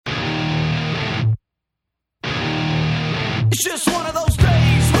It's just one of those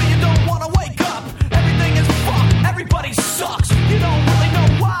days where you don't want to wake up. Everything is fucked, everybody sucks. You don't really know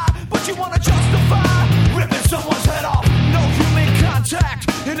why, but you want to justify ripping someone's head off. No human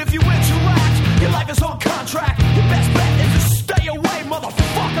contact, and if you interact, your life is on contract. Your best bet is to stay away,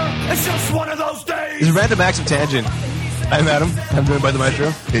 motherfucker. It's just one of those days. This is Random Acts of Tangent. I'm Adam. I'm joined by the Maestro.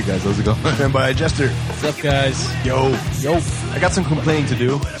 Hey guys, how's it going? And by Jester. What's up, guys? Yo. I got some complaining to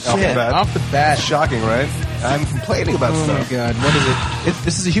do. Off the bat. Shocking, right? I'm complaining about stuff. Oh my god, what is it?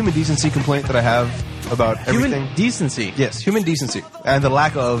 This is a human decency complaint that I have about everything. Human decency? Yes, human decency. And the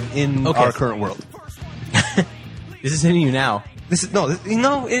lack of in our current world. This is hitting you now. It's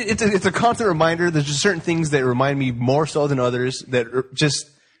a constant reminder. There's just certain things that remind me more so than others that are just,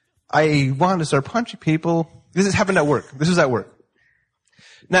 I want to start punching people. This has happened at work. This was at work.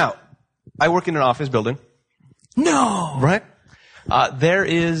 Now, I work in an office building. No! Right? There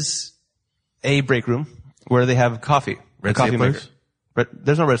is a break room where they have coffee. Red coffee staplers? maker. But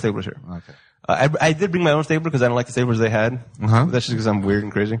there's no red staplers here. Okay. I did bring my own stapler because I don't like the staplers they had. Uh-huh. That's just because I'm weird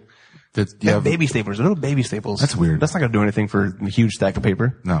and crazy. Baby staplers, little baby staples. That's weird. That's not going to do anything for a huge stack of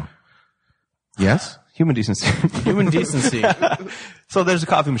paper. No. Yes? Human decency. Human decency. So there's a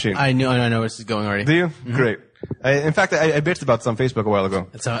coffee machine. I know where this is going already. Do you? Mm-hmm. Great. In fact, I bitched about this on Facebook a while ago.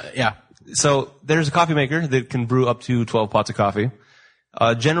 Yeah. So there's a coffee maker that can brew up to 12 pots of coffee.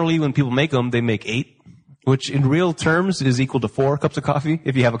 Generally, when people make them, they make 8, which in real terms is equal to 4 cups of coffee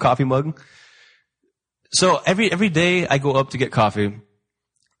if you have a coffee mug. So every day I go up to get coffee,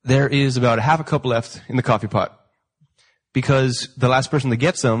 there is about a half a cup left in the coffee pot because the last person that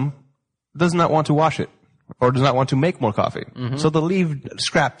gets them does not want to wash it or does not want to make more coffee. Mm-hmm. So they'll leave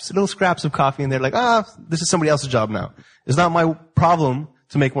little scraps of coffee, and they're like, this is somebody else's job now. It's not my problem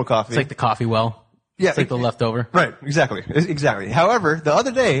to make more coffee. It's like the coffee well. Yeah. It's like the leftover. Right, exactly. However, the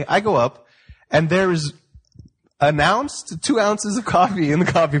other day I go up and there's announced 2 ounces of coffee in the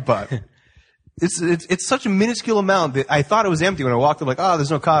coffee pot. It's such a minuscule amount that I thought it was empty when I walked up, like,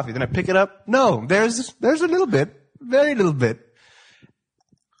 there's no coffee. Then I pick it up. No, there's a little bit, very little bit.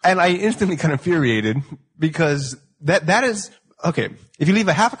 And I instantly got infuriated because that is, okay, if you leave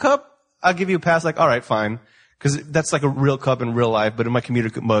a half a cup, I'll give you a pass, like, all right, fine. Because that's like a real cup in real life, but in my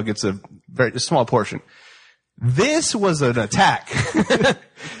commuter mug, it's a very small portion. This was an attack.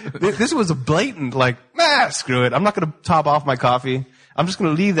 This was a blatant, like, screw it. I'm not going to top off my coffee. I'm just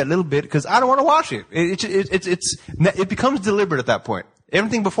going to leave that little bit because I don't want to wash it. It becomes deliberate at that point.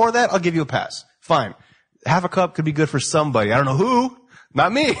 Everything before that, I'll give you a pass. Fine. Half a cup could be good for somebody. I don't know who.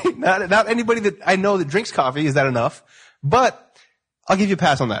 Not me. Not anybody that I know that drinks coffee. Is that enough? But I'll give you a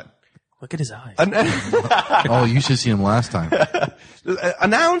pass on that. Look at his eyes. Oh, you should see him last time.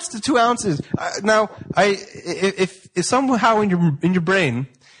 An ounce to 2 ounces. Now, if somehow in your brain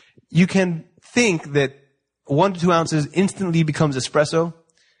you can think that 1 to 2 ounces instantly becomes espresso,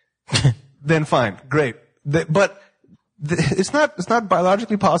 then fine, great. But it's not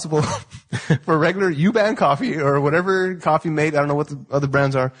biologically possible for regular U-Ban coffee or whatever coffee made. I don't know what the other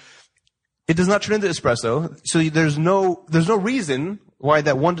brands are. It does not turn into espresso, so there's no reason why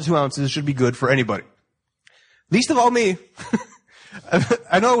that 1 to 2 ounces should be good for anybody. Least of all me.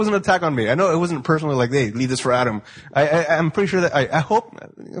 I know it was an attack on me. I know it wasn't personally like, hey, leave this for Adam. I'm pretty sure that I hope,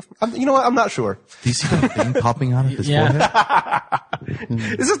 you know what? I'm not sure. Do you see that thing popping out of his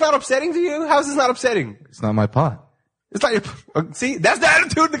forehead? Is this not upsetting to you? How is this not upsetting? It's not my pot. It's not your, see, that's the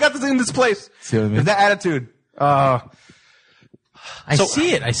attitude that got this in this place. See what I mean? It's that attitude. I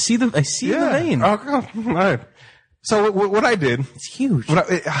see it. I see the vein. Oh, all right. So what I did. It's huge.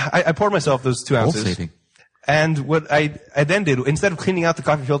 I poured myself those 2 ounces. Pulsating. And what I then did, instead of cleaning out the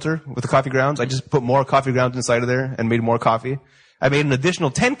coffee filter with the coffee grounds, I just put more coffee grounds inside of there and made more coffee. I made an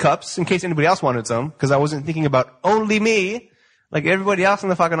additional 10 cups in case anybody else wanted some, because I wasn't thinking about only me, like everybody else in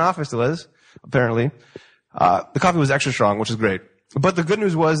the fucking office was, apparently. The coffee was extra strong, which is great. But the good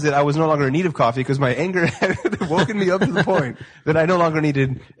news was that I was no longer in need of coffee because my anger had woken me up to the point that I no longer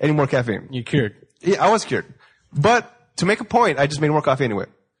needed any more caffeine. You're cured. Yeah, I was cured. But to make a point, I just made more coffee anyway.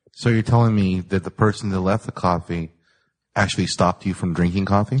 So you're telling me that the person that left the coffee actually stopped you from drinking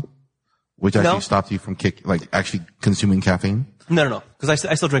coffee? Which actually stopped you from actually consuming caffeine? No. Because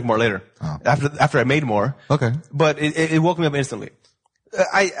I still drink more later. Oh. After I made more. Okay. But it woke me up instantly.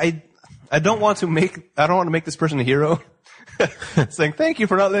 I don't want to make this person a hero. Saying, thank you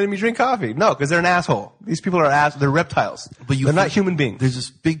for not letting me drink coffee. No, because they're an asshole. These people are they're reptiles. But they're not human beings. There's this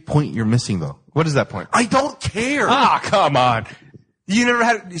big point you're missing though. What is that point? I don't care. Come on. You don't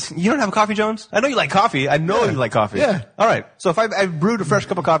have a coffee, Jones? I know you like coffee. I know you like coffee. Yeah. All right. So if I brewed a fresh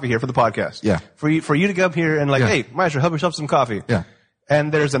cup of coffee here for the podcast. Yeah. For you to get up here and hey, Maestro, help yourself some coffee. Yeah.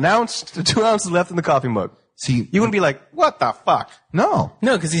 And there's an ounce to 2 ounces left in the coffee mug. See, You wouldn't be like, what the fuck? no.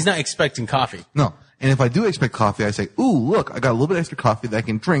 No, because he's not expecting coffee. No. And if I do expect coffee, I say, ooh, look, I got a little bit extra coffee that I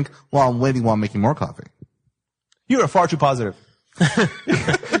can drink while I'm making more coffee. You are far too positive.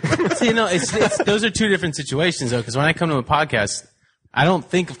 See, it's those are two different situations though. Because when I come to a podcast, I don't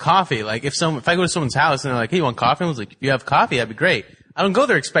think of coffee. Like if I go to someone's house and they're like, "Hey, you want coffee?" I was like, "If you have coffee, that'd be great." I don't go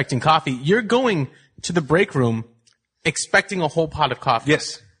there expecting coffee. You're going to the break room expecting a whole pot of coffee.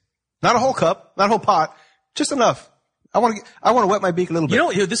 Yes. Not a whole cup, not a whole pot, just enough. I want to wet my beak a little bit.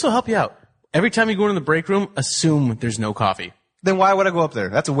 You know, this will help you out. Every time you go into the break room, assume there's no coffee. Then why would I go up there?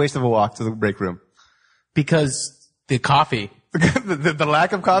 That's a waste of a walk to the break room. Because the coffee. the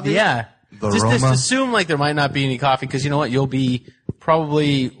lack of coffee? Yeah. Just aroma. assume like there might not be any coffee because you know what? You'll be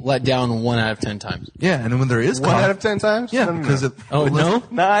probably let down 1 out of 10 times. Yeah, and then when there is 1 coffee, out of 10 times? yeah, because Oh, no?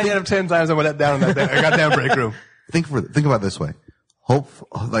 9 out of 10 times I went let down in that goddamn break room. think about it this way: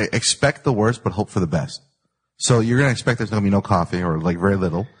 expect the worst, but hope for the best. So you're gonna expect there's gonna be no coffee or like very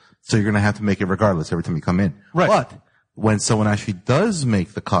little. So you're gonna have to make it regardless every time you come in. Right. But when someone actually does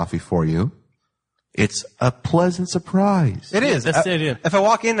make the coffee for you, it's a pleasant surprise. It is. That's the idea. If I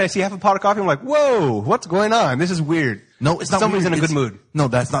walk in and I see half a pot of coffee, I'm like, whoa, what's going on? This is weird. No, it's not. Somebody's weird. in a good It's- mood. No,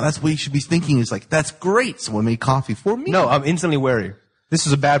 that's not. That's what you should be thinking. Is like, that's great. Someone made coffee for me. No, I'm instantly wary. This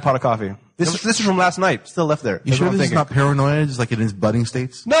is a bad pot of coffee. This is from last night. Still left there. You That's sure what I'm this is thinking. not paranoia? Just like it is budding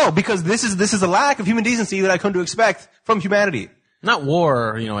states. No, because this is a lack of human decency that I come to expect from humanity. Not war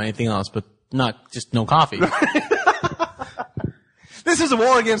or, anything else, but not just no coffee. This is a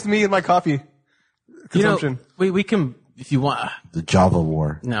war against me and my coffee consumption. We can, if you want, The Java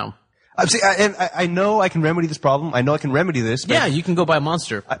War. no. I know I can remedy this problem. I know I can remedy this. But Yeah, you can go buy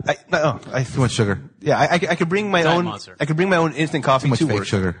Monster. Too much sugar. I could bring my Diet own. Monster. I could bring my own instant coffee Too much to fake work.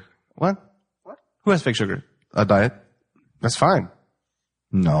 sugar. What? Who has fake sugar? A diet? That's fine.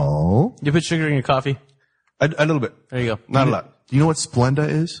 No. You put sugar in your coffee? A little bit. There you go. Not a lot. Do you know what Splenda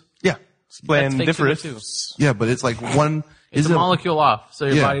is? Yeah. That's fake sugar, Splendiferous. too. Yeah, but it's like one. It's a molecule off, so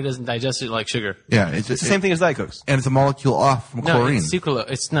your Yeah. body doesn't digest it like sugar. Yeah, it's It's the same thing as Diet Cokes. and it's a molecule off from No, chlorine. it's sucralose.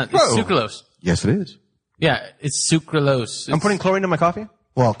 It's not. It's Whoa. sucralose. Yes, it is. Yeah, it's sucralose. I'm putting chlorine in my coffee?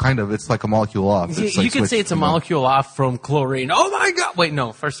 Well, kind of. It's like a molecule off. You, It's like you could say switch, it's a you know. molecule off from chlorine. Oh my god! Wait,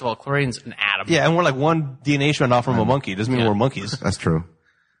 no. First of all, chlorine's an atom. Yeah, and we're like one DNA strand off from a monkey. Doesn't mean Yeah. we're monkeys. That's true.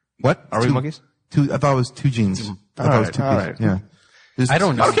 What? Are we Two- monkeys? Two. I thought it was 2 genes. I thought it was 2 all pieces. right. Yeah. There's- I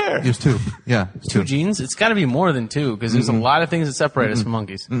don't know. I don't care. There's 2. Yeah. It's 2 genes? It's got to be more than 2 because there's a lot of things that separate us from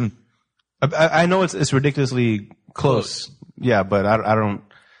monkeys. I know it's ridiculously close. Yeah, but I don't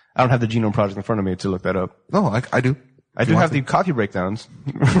have the Genome Project in front of me to look that up. No, I do. I do have the coffee breakdowns.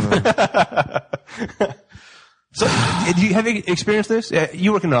 So, have you experienced this?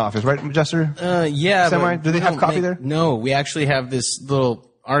 You work in an office, right, Jester? Yeah. Semi? but Do they we have don't coffee make- there? No, we actually have this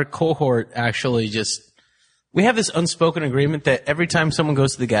our cohort actually we have this unspoken agreement that every time someone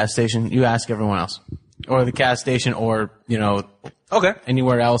goes to the gas station, you ask everyone else. Or the gas station or, Okay.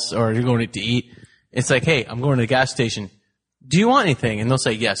 anywhere else or you're going to eat. It's like, hey, I'm going to the gas station. Do you want anything? And they'll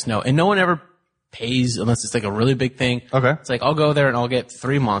say yes, no. And no one ever pays unless it's like a really big thing. Okay. It's like, I'll go there and I'll get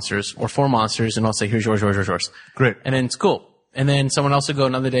 3 monsters or 4 monsters and I'll say, here's yours, yours, yours, yours. Great. And then it's cool. And then someone else will go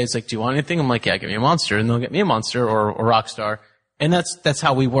another day. It's like, do you want anything? I'm like, yeah, give me a monster. And they'll get me a monster or Rockstar. And that's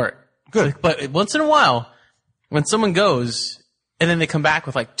how we work. Good. But once in a while, when someone goes and then they come back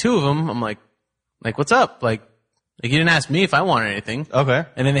with like 2 of them, I'm like, what's up? Like you didn't ask me if I wanted anything. Okay.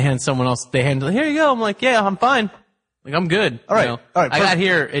 And then they hand someone else, here you go. I'm like, yeah, I'm fine. Like, I'm good. All right. You know? All right. I got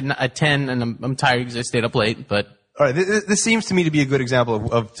here at 10 and I'm tired because I stayed up late, but All right. This seems to me to be a good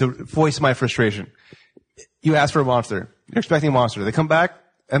example of to voice my frustration. You ask for a monster. You're expecting a monster. They come back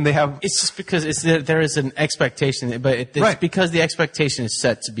and they have. it's just because there is an expectation, but it's Right. because the expectation is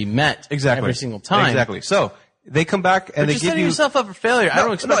set to be met Exactly. every single time. Exactly. So they come back and But they you're give setting you. yourself up for failure. I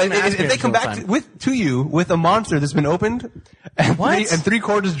don't expect them to ask if me they every come single back time. to you with a monster that's been opened and What?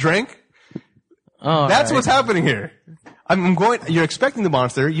 3/4 drank, Oh, that's right. what's happening here. I'm going. You're expecting the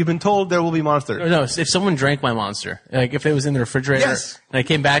monster. You've been told there will be monster. No, if someone drank my monster, like if it was in the refrigerator, Yes. and I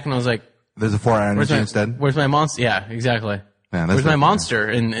came back and I was like, There's a 4-hour energy instead. Where's my monster? Yeah, exactly. Yeah, that's Where's my what- monster?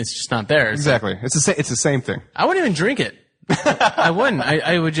 And it's just not there. It's Exactly. It's the same thing. I wouldn't even drink it. I wouldn't.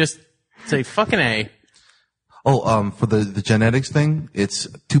 I would just say fucking A. Oh, for the genetics thing, it's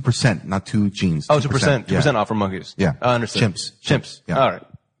 2%, not 2 genes. Oh, 2%. 2% Yeah. off for monkeys. Yeah. I understand. Chimps. Yeah. All right.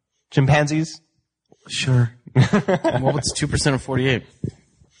 Chimpanzees. Sure. Well, it's 2% of 48.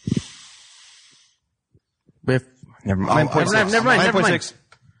 With Never mind. Oh, 9.6. never mind. 9.6.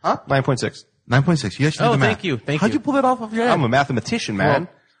 Huh? 9.6. 9.6. You actually did Oh, the math. thank you. Thank How'd you. you pull that off of your head? I'm a mathematician, man.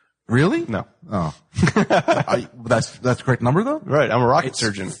 Really? No. Oh. That's the correct number though? Right. I'm a rocket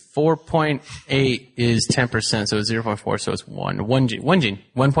surgeon. 4.8 is 10%, so it's 0.4, so it's 1 gene.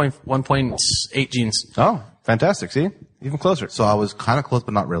 1.8 genes. Oh, fantastic. See? Even closer. So I was kind of close,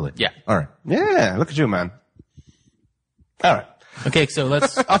 but not really. Yeah. All right. Yeah. Look at you, man. All right. Okay, so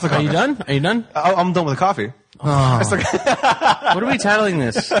let's. Are you done? Are you done? I'm done with the coffee. What are we titling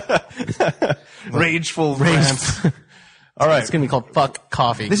this? Rageful rant. All right. It's going to be called Fuck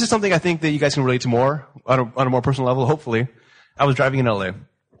Coffee. This is something I think that you guys can relate to more on a more personal level, hopefully. I was driving in LA,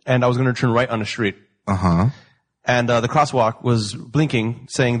 and I was going to turn right on the street. Uh-huh. And the crosswalk was blinking,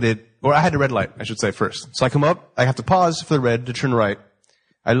 saying that, or I had a red light, I should say, first. So I come up, I have to pause for the red to turn right.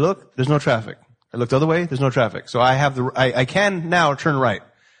 I look, there's no traffic. I look the other way, there's no traffic. So I can now turn right.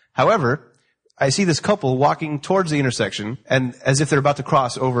 However, I see this couple walking towards the intersection, and as if they're about to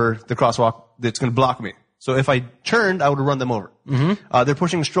cross over the crosswalk that's going to block me. So if I turned, I would have run them over. Mm-hmm. They're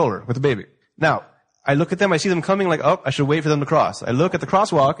pushing a stroller with a baby. Now, I look at them, I see them coming like, oh, I should wait for them to cross. I look at the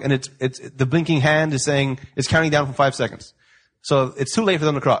crosswalk, and it's the blinking hand is saying, it's counting down from 5 seconds. So it's too late for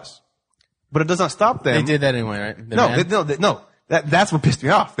them to cross. But it does not stop them. They did that anyway, right? No. That's what pissed me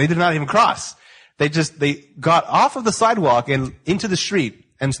off. They did not even cross. They got off of the sidewalk and into the street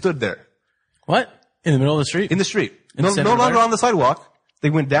and stood there. What? In the middle of the street? In the street. In the center No of longer ours? on the sidewalk. They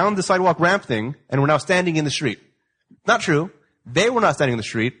went down the sidewalk ramp thing and were now standing in the street. Not true. They were not standing in the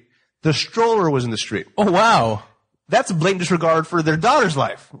street. The stroller was in the street. Oh, wow. That's a blatant disregard for their daughter's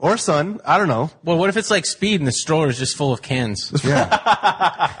life. Or son. I don't know. Well, what if it's like Speed and the stroller is just full of cans?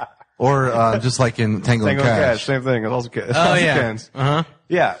 Yeah. Or just like in Tango and Tango and Cash. Same thing. It's also Oh, yeah. cans. Uh-huh.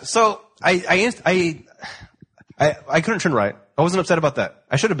 Yeah. So I couldn't turn right. I wasn't upset about that.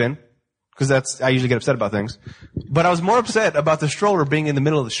 I should have been, because I usually get upset about things. But I was more upset about the stroller being in the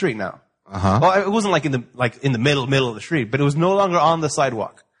middle of the street now. Uh-huh. Well, it wasn't in the middle of the street, but it was no longer on the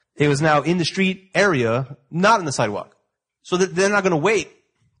sidewalk. It was now in the street area, not in the sidewalk. So that they're not going to wait.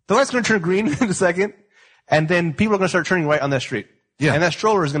 The light's going to turn green in a second, and then people are going to start turning right on that street. Yeah. And that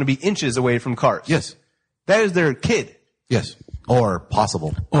stroller is going to be inches away from cars. Yes. That is their kid. Yes. Or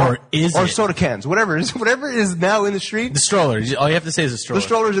possible. Or is Or it? soda cans. Whatever is now in the street. The stroller. All you have to say is the stroller. The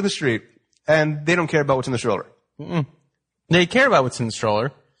stroller's in the street, and they don't care about what's in the stroller. They care about what's in the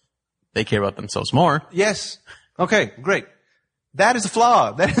stroller. They care about themselves more. Yes. Okay, great. That is a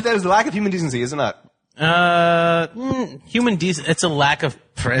flaw. That is a lack of human decency, is it not? Human it's a lack of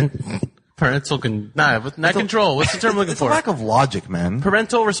parental control. What's the term I'm looking It's for? a lack of logic, man.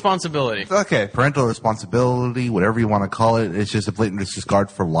 Parental responsibility. Okay. Parental responsibility, whatever you want to call it, it's just a blatant disregard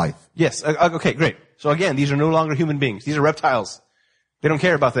for life. Yes. Okay, great. So again, these are no longer human beings. These are reptiles. They don't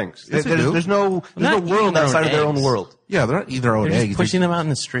care about things. Yes, they do. There's no not world eating their outside own of their own eggs. world. Yeah, they're not eating their own They're just eggs. pushing them out in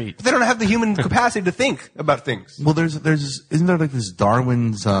the street. They don't have the human capacity to think about things. Well, isn't there like this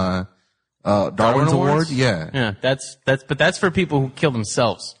Darwin's Award? Awards? Yeah. Yeah, but that's for people who kill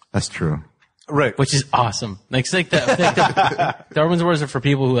themselves, That's true. Right. which is awesome. Darwin's Awards are for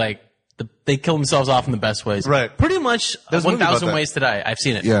people who they kill themselves off in the best ways. Right. Pretty much There's a movie about 1,000 that. ways to die. I've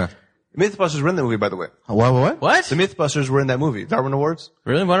seen it. Yeah. Mythbusters were in that movie, by the way. What? What? The Mythbusters were in that movie. Darwin Awards.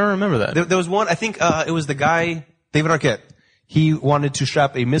 Really? Why don't I remember that? There was one, I think, it was the guy, David Arquette. He wanted to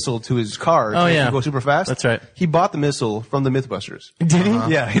strap a missile to his car Oh, to yeah. go super fast. That's right. He bought the missile from the Mythbusters. Did he?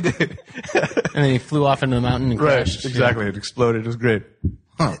 Yeah, he did. And then he flew off into the mountain and crashed. Exactly. It exploded. It was great.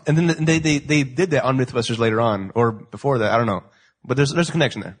 Huh. And then they did that on Mythbusters later on, or before that. I don't know. But there's a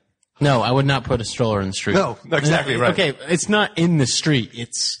connection there. No, I would not put a stroller in the street. No, exactly right. Okay, it's not in the street.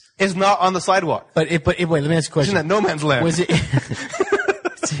 It's not on the sidewalk. wait. Let me ask you a It's question. in that no man's land. Was it?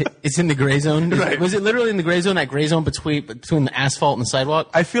 It's in the gray zone. Right. Was it literally in the gray zone? That gray zone between the asphalt and the sidewalk?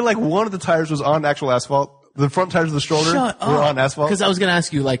 I feel like one of the tires was on actual asphalt. The front tires of the stroller were on asphalt. Because I was going to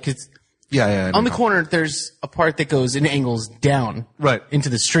ask you, it's Yeah. on the corner. There's a part that goes in angles down, Right. into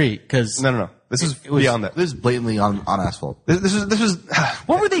the street. Because No. This is was- beyond that. This is blatantly on asphalt. This was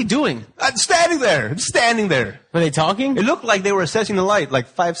what were they doing? standing there. Just standing there. Were they talking? It looked like they were assessing the light, like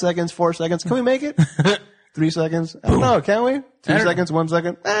 5 seconds, 4 seconds. Can we make it? 3 seconds? I don't know. Can we? 2 seconds, 1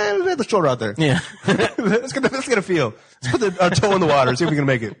 second? Let's get the stroller out there. Yeah. let's get a feel. Let's put our toe in the water, see if we can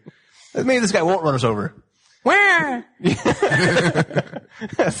make it. Maybe this guy won't run us over. Where?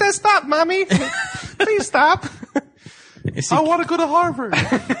 Say stop, mommy. Please stop. See, want to go to Harvard.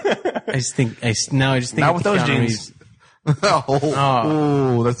 I just think Not with those Keanu jeans. Reeves.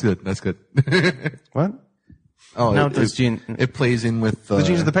 oh, that's good. That's good. What? Oh, Not with those jeans. It plays in with The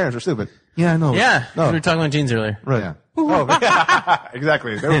jeans of the parents are stupid. Yeah, I know. Yeah, No. we were talking about jeans earlier. Right. Yeah. Oh,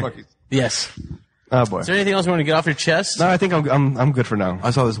 exactly. They were monkeys. Yes. Oh boy. Is there anything else you want to get off your chest? No, I think I'm good for now.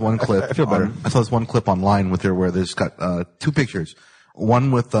 I saw this one clip. I feel better. I saw this one clip online where there's got 2 pictures.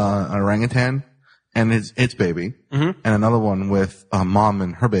 One with an orangutan and its baby, and another one with a mom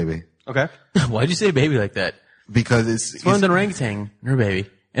and her baby. Okay. Why'd you say baby like that? Because it's One of the orangutan, her baby,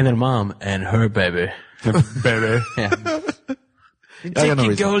 and then mom and her baby. Baby. Yeah. You got take no your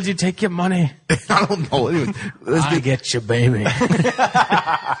reason. gold, you take your money. I don't know. Anyways, I get your baby.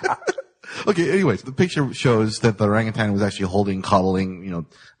 okay. Anyways, the picture shows that the orangutan was actually holding, coddling,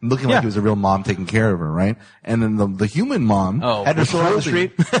 looking like Yeah. he was a real mom taking care of her, right? And then the human mom Had her was soul on the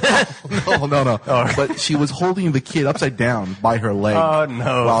street. no. But she was holding the kid upside down by her leg. Oh,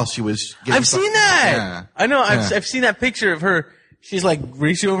 no. While she was getting I've seen that. Yeah. I know. Yeah. I've seen that picture of her. She's like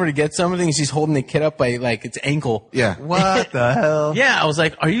reaching over to get something, and she's holding the kid up by like its ankle. Yeah. What the hell? Yeah, I was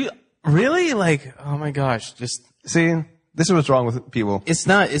like, "Are you really like? Oh my gosh!" Just See, this is what's wrong with people. it's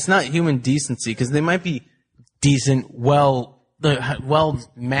not human decency because they might be decent, well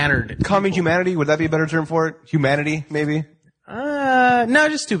mannered. Common humanity, would that be a better term for it? Humanity, maybe? No,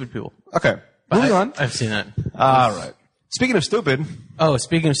 just stupid people. Okay. Moving on. I've seen that. All right. Speaking of stupid, Oh,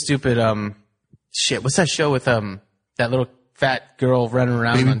 speaking of stupid, shit, what's that show with that little fat girl running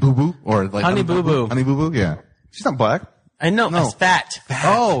around? Baby on- Boo Boo or like Honey Boo Boo. Honey Boo Boo, yeah. she's not black. I know, that's fat.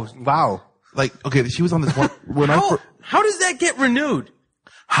 Oh, wow. Like, okay, she was on this one. How does that get renewed?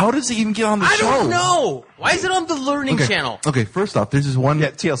 How does it even get on the I show? don't know. Why is it on the Learning Okay. Channel? Okay, first off, there's this one. Yeah,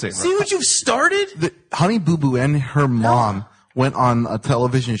 TLC. See what you've started? The Honey Boo Boo and her mom went on a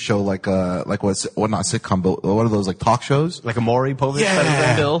television show like not sitcom, but one of those like talk shows. Like a Maury Povich Yeah. type of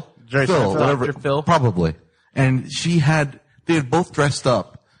thing? Phil. Jerry Phil, Seinfeld. whatever. Dr. Phil. Probably. And they had both dressed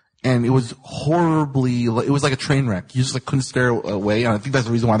up. And it was horribly, it was like a train wreck. You just like couldn't stare away. And I think that's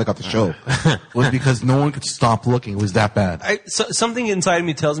the reason why they got the show. Was because no one could stop looking. It was that bad. Something inside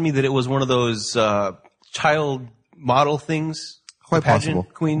me tells me that it was one of those child model things. Quite Pageant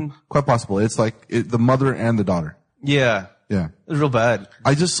possible. Queen. Quite possible. It's like the mother and the daughter. Yeah. Yeah. It was real bad.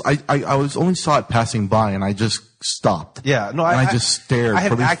 I was only saw it passing by and I just stopped. Yeah, no, And I just stared for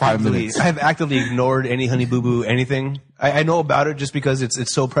at least 5 minutes. I have actively ignored any Honey Boo Boo anything. I know about it just because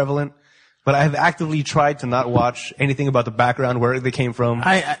it's so prevalent, but I have actively tried to not watch anything about the background, where they came from,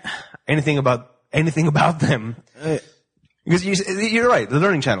 anything about them. Because you're right, the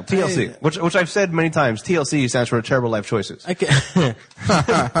Learning Channel, TLC, which I've said many times, TLC stands for Terrible Life Choices. It's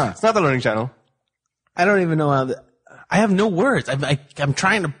not the Learning Channel. I don't even know how. I have no words. I'm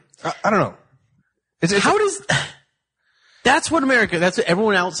trying to. I don't know. How does? That's what America. That's what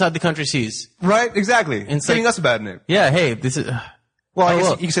everyone outside the country sees. Right? Exactly. It's Giving like- us a bad name. Yeah. Hey, this is. Well, I guess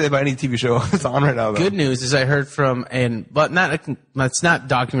look. you can say that about any TV show that's on right now, though. Good news is I heard from but it's not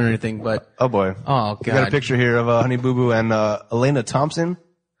documentary or anything, but Oh, boy. oh We got a god, picture here of Honey Boo Boo and Elena Thompson,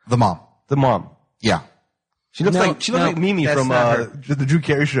 The mom. the mom. Yeah. She looks No, like Mimi that's from not her. the Drew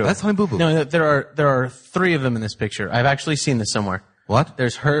Carey show. That's Honey Boo Boo. no, there are 3 of them in this picture. I've actually seen this somewhere. What?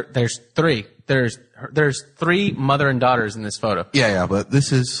 There's 3. There's 3 mother and daughters in this photo. Yeah, but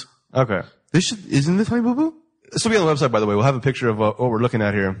this is, Okay. isn't this Honey Boo Boo? This will be on the website, by the way. We'll have a picture of what we're looking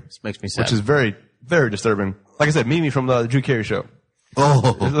at here, This makes me sad. which is very, very disturbing. Like I said, Mimi from the Drew Carey show.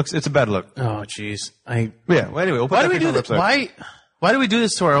 Oh. It's a bad look. oh jeez. But yeah. Well, anyway, we'll put Why that do we picture do on the this? website. Why do we do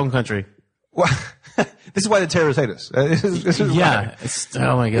this to our own country? Why? This is why the terrorists hate us. This is Yeah. why. It's,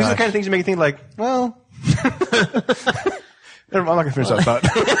 oh my These are the god. kind of things you make you think like, well, I'm not gonna finish that thought.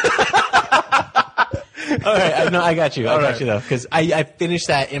 All right. No, I got you. I got you though, because I finished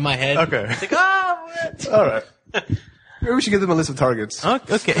that in my head. Okay. It's like, oh, what? All right. Maybe we should give them a list of targets. Oh,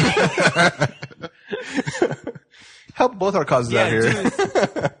 okay. Help both our causes out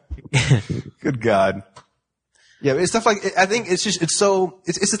here. Good God. Yeah, it's stuff like, I think it's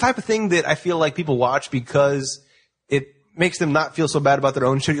the type of thing that I feel like people watch because it makes them not feel so bad about their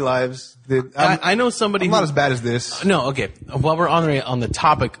own shitty lives. I know somebody I'm who, not as bad as this. No, okay. While we're on the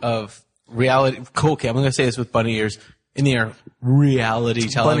topic of reality, cool, okay, I'm going to say this with bunny ears in the air. Reality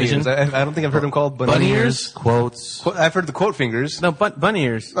Bunny television. ears. I don't think I've heard them called bunny, Bunny ears. ears? Quotes. I've heard the quote fingers. No, bunny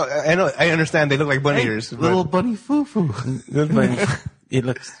ears. No, I know. I understand they look like bunny ears. but- Little bunny foo-foo. It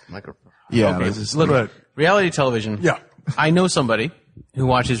looks like a... Yeah, Okay, this is- look, Right. reality television. Yeah. I know somebody who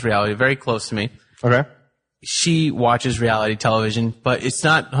watches reality, very close to me. Okay. She watches reality television, but it's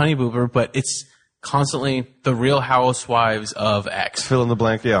not Honey Boo Boo, but it's constantly the Real Housewives of X. Fill in the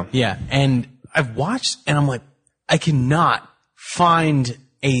blank. Yeah. Yeah, and I've watched, and I'm like, I cannot find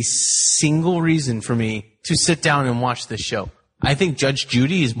a single reason for me to sit down and watch this show. I think Judge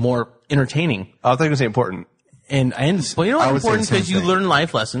Judy is more entertaining. I thought you were going to say important. And well, you know I what's would say the important same because you thing. learn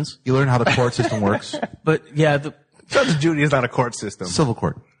life lessons. You learn how the court system works. But yeah, Judge Judy is not a court system. Civil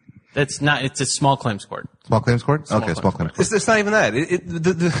court. it's a small claims court. Small claims court? Okay, claims small claims court. It's not even that.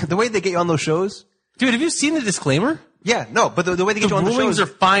 The way they get you on those shows. Dude, have you seen the disclaimer? Yeah, no, but the way they get The you on the show rulings is are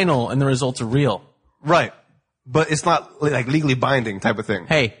final and the results are real. right. But it's not like legally binding type of thing.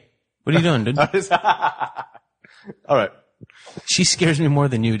 Hey, what are you doing, dude? All right. She scares me more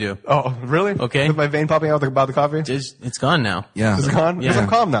than you do. Oh, really? Okay. With my vein popping out about the coffee? It's gone now. Yeah. Is it gone? Because Yeah. I'm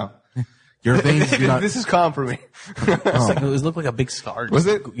calm now. Your veins do not. This is calm for me. It looked like a big scar. Was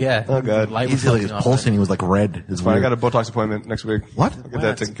it? Yeah. Oh, God. Light He's was like, his coming off pulsing. it. He was like red. It's Fine, I weird. got a Botox appointment next week. What? I'll get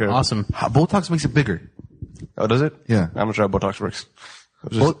that taken care of. Awesome. Botox makes it bigger. Oh, does it? Yeah. I'm not sure how Botox works.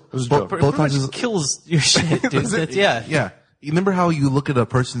 It was a joke. Pretty much Botox is. kills your shit, dude. Does it? That's- yeah. Yeah. You remember how you look at a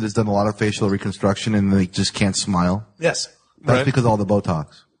person that's done a lot of facial reconstruction and they just can't smile? Yes. That's Right. because of all the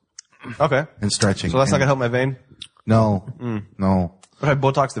Botox Okay. and stretching. So that's not And- gonna help my vein? No. No. What if I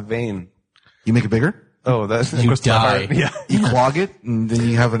Botox the vein? You make it bigger? Oh, that's You die. Yeah. You clog it and then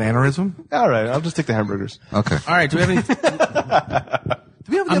you have an aneurysm? All right. I'll just take the hamburgers. Okay. All right. Do we have any?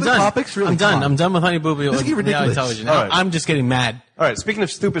 Do we have any I'm other done. topics? Really? I'm Come done. on. I'm done with Honey Boo Boo This is on getting reality ridiculous. television. All Now, right. I'm just getting mad. All right. Speaking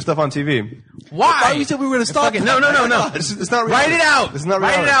of stupid stuff on TV. Why? thought you said we were gonna stop. Fucking- No. It's not reality. Write it out. It's not Write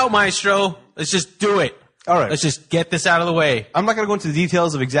reality. it out, Maestro. Let's just do it. All right. Let's just get this out of the way. I'm not going to go into the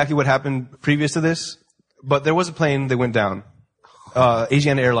details of exactly what happened previous to this, but there was a plane that went down.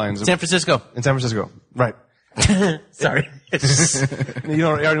 Asiana Airlines San Francisco. in San Francisco. Right. Sorry. You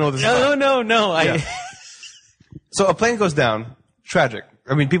already know this. is about. No. Yeah. So a plane goes down. Tragic.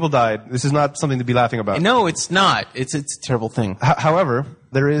 I mean, people died. This is not something to be laughing about. No, it's not. It's a terrible thing. However,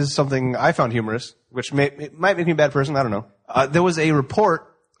 there is something I found humorous, which it might make me a bad person. I don't know. There was a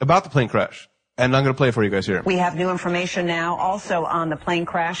report about the plane crash, and I'm going to play it for you guys here. We have new information now also on the plane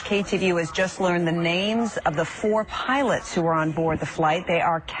crash. KTVU has just learned the names of the 4 pilots who were on board the flight. They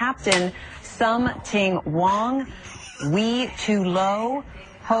are Captain Ting Wong, Wee Tu Lo,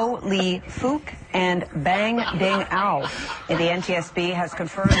 Ho Lee Fook, and Bang Ding Ao. And the NTSB has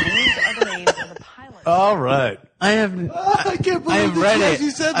confirmed these are the names of the pilots. All right. I have can't believe I have read it. You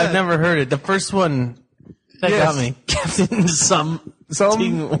said that. I've never heard it. The first one that Yes. got me. Captain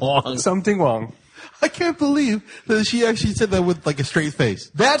Ting Wong. Something Wong. I can't believe that she actually said that with like a straight face.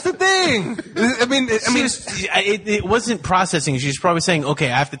 That's the thing. I mean, It wasn't processing. She's probably saying, okay,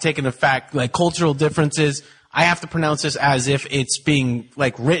 I have to take into fact like cultural differences. I have to pronounce this as if it's being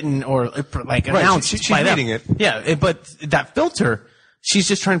like written or like announced she's by them. reading it. Yeah, but that filter, she's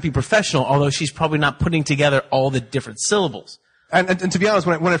just trying to be professional, although she's probably not putting together all the different syllables. and to be honest,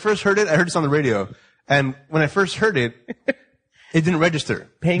 when I first heard it, I heard this on the radio, and when I first heard it, it didn't register.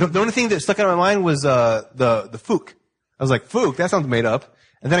 The only thing that stuck out of my mind was the Fook. I was like, Fook, that sounds made up.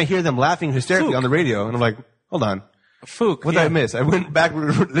 And then I hear them laughing hysterically Fook. on the radio, and I'm like, hold on, Fook. what did I miss? I went back,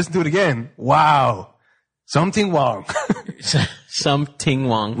 listened to it again. Wow, Something Wong, Ting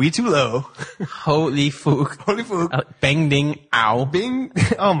Wong. We Too Low, Holy Fook. Holy Fook, Bang Ding Ow. Bing.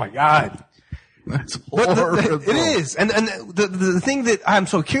 Oh my God. That's But horrible. it is, and the thing that I'm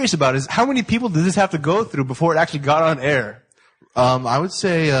so curious about is how many people did this have to go through before it actually got on air? I would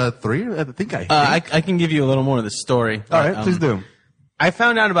say 3. I think I can give you a little more of the story. All right, please do. I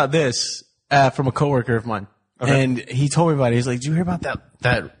found out about this from a coworker of mine, and he told me about it. He's like, "Did you hear about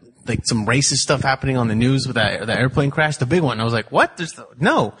that like some racist stuff happening on the news with that airplane crash, the big one?" I was like, "What?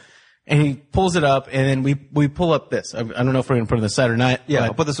 No." And he pulls it up, and then we pull up this. I don't know if we're going to put it on the site or not. Yeah, but-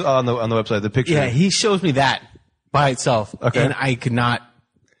 I'll put this on the website. The picture. yeah. He shows me that by itself, Okay. and I could not.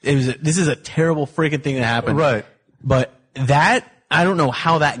 This is a terrible freaking thing that happened, Right. But that I don't know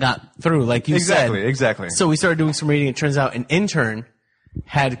how that got through. Like you said, Exactly. So we started doing some reading. It turns out an intern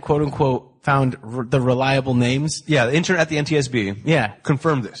had quote unquote found the reliable names. Yeah, the intern at the NTSB. Yeah.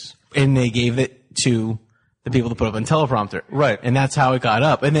 Confirmed this. And they gave it to the people to put up on teleprompter. Right. And that's how it got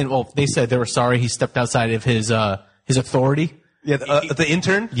up. And then, well, they said they were sorry he stepped outside of his authority. Yeah, the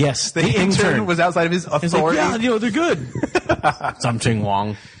intern. Yes, the intern was outside of his He's authority. like, yeah, they're good. Something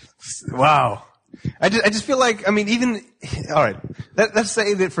Wong. Wow. I just feel like, I mean, even, all right, let's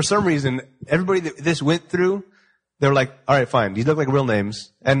say that for some reason, everybody that this went through, they're like, all right, fine, these look like real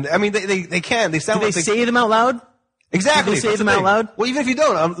names. And, I mean, they sound Did like they say them out loud? exactly. Did they say that's them the out thing. loud? Well, even if you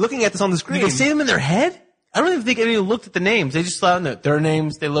don't, I'm looking at this on the screen. Did they say them in their head? I don't even think anyone looked at the names. They just loud their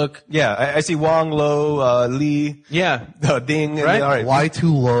names. They look. Yeah, I see Wong, Lo, Lee, Yeah. Ding, and Right? all right. Why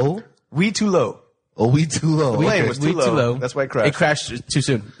too low? We too low. Oh, we too low. The plane Okay. was too low. That's why it crashed. It crashed too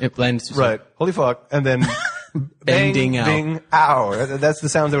soon. It landed too soon. Right. Holy fuck. And then Bang, ding, ow. Bing, ow. That's the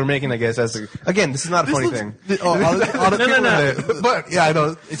sounds that we're making, I guess. Again, this is not a funny thing. But yeah, I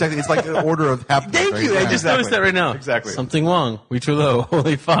know exactly. It's like an order of happening. Thank right? you. Yeah. I I just Exactly. noticed that right now. Exactly. Something wrong. We too low.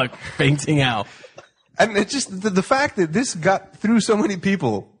 Holy fuck. Fainting out. And it's just the fact that this got through so many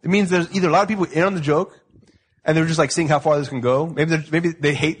people, it means there's either a lot of people in on the joke, And they were just like seeing how far this can go. Maybe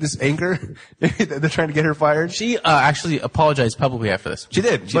they hate this anchor. Maybe they're trying to get her fired. She actually apologized publicly after this. She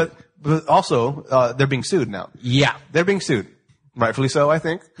did, but also they're being sued now. Yeah. They're being sued, rightfully so. I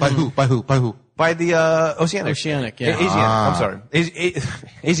think By who? By who? By who? by the Oceanic. Oceanic, yeah. I'm sorry,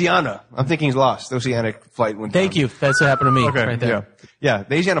 Asiana. I'm thinking he's lost. The Oceanic flight went down. Thank you. That's what happened to me. Okay, right there. yeah.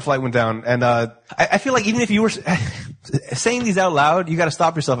 The Asiana flight went down, and I feel like even if you were saying these out loud, you got to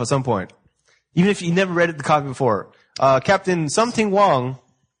stop yourself at some point. Even if you never read the copy before. Captain Ting Wong.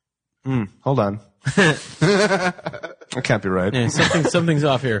 Hold on. That can't be right. Yeah, something's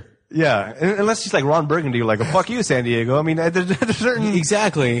off here. Yeah, unless she's like Ron Burgundy, like, fuck you, San Diego. I mean, there's certain...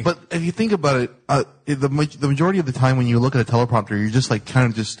 Exactly. But if you think about it, the majority of the time when you look at a teleprompter, you're just like kind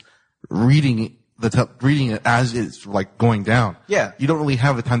of just reading it as it's like going down. Yeah. You don't really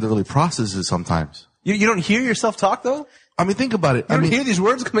have the time to really process it sometimes. You don't hear yourself talk, though? I mean, think about it. You don't hear these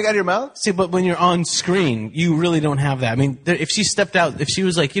words coming out of your mouth? See, but when you're on screen, you really don't have that. I mean, if she stepped out, if she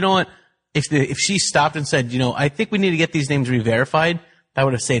was like, you know what, if she stopped and said, I think we need to get these names re-verified, that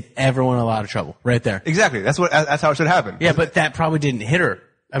would have saved everyone a lot of trouble right there. Exactly. That's how it should happen. Yeah, but that probably didn't hit her.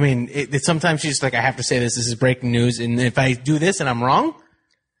 I mean, sometimes she's like, I have to say this is breaking news, and if I do this and I'm wrong,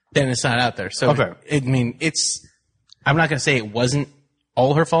 then it's not out there. So, Okay. I'm not going to say it wasn't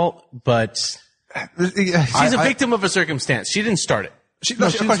all her fault, but she's a victim of a circumstance. She didn't start it. She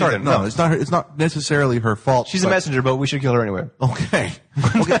started. No, it's not. It's not necessarily her fault. She's a messenger, but we should kill her anyway. Okay.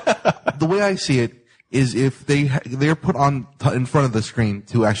 The way I see it is, if they're put on in front of the screen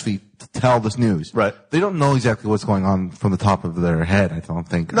to actually tell this news, right? They don't know exactly what's going on from the top of their head. I don't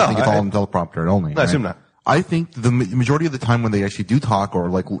think. No, I think it's all on teleprompter only. No, I assume not. I think the majority of the time when they actually do talk or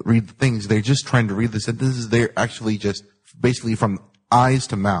like read things, they're just trying to read the sentences. They're actually just basically from eyes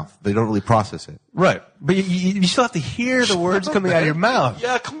to mouth. They don't really process it. Right. But you still have to hear the words coming out of your mouth.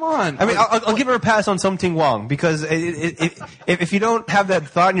 Yeah, come on. I mean, I'll give her a pass on Ting Wong, because if you don't have that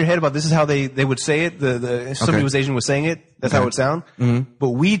thought in your head about this is how they would say it, if somebody was Asian was saying it, that's how it would sound. Mm-hmm.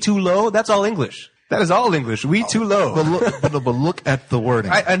 But we too low, that's all English. That is all English. We too low. But look at the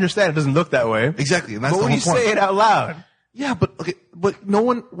wording. I understand it doesn't look that way. Exactly. And that's but the when whole you point. say it out loud. Yeah, but no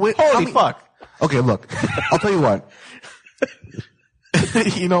one. Holy fuck. Okay, look. I'll tell you what.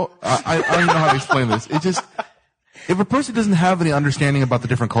 I don't know how to explain this. It just, if a person doesn't have any understanding about the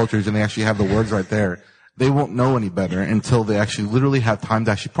different cultures and they actually have the words right there, they won't know any better until they actually literally have time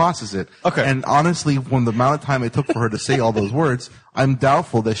to actually process it. Okay. And honestly, when the amount of time it took for her to say all those words, I'm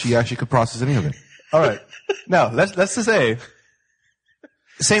doubtful that she actually could process any of it. All right. Now, that's to say,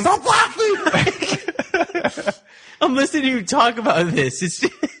 same. Stop laughing! I'm listening to you talk about this. It's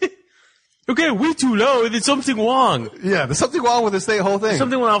okay, we too low, there's something wrong. Yeah, there's something wrong with this whole thing.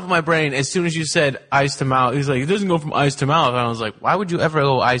 Something went off of my brain as soon as you said eyes to mouth. He's like, it doesn't go from eyes to mouth. And I was like, why would you ever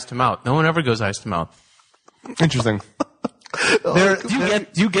go eyes to mouth? No one ever goes eyes to mouth. Interesting. Do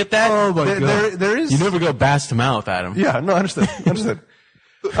you get that? Oh my God. There is. You never go bass to mouth, Adam. Yeah, no, understood.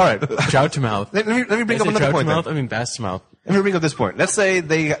 All right. Trout to mouth. Let me bring up another point. Mouth? I mean bass to mouth. Let me bring up this point. Let's say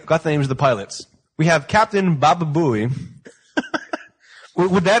they got the names of the pilots. We have Captain Baba Booey.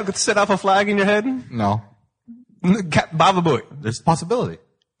 Would that set off a flag in your head? No. Baba Booey. There's a possibility.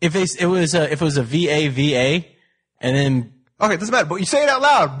 If it was a VA, and then Okay, it doesn't matter, but you say it out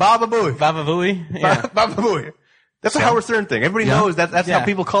loud. Baba Booey. Baba Booey, yeah. Baba Booey. That's a Howard Stern thing. Everybody knows that's how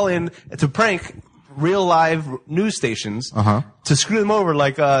people call in to prank real live news stations to screw them over,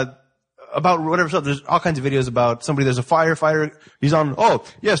 like about whatever stuff. There's all kinds of videos about somebody. There's a firefighter. He's on. Oh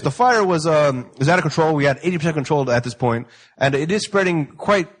yes, the fire was out of control. We had 80% control at this point, and it is spreading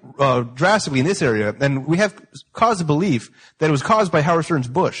quite drastically in this area. And we have cause to believe that it was caused by Howard Stern's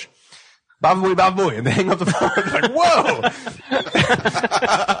Bush. Baba Booey, and they hang up the phone. Like, whoa!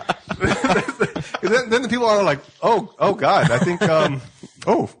 then the people are like, oh God, I think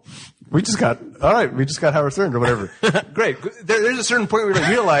we just got Howard Stern or whatever. Great. There's a certain point where you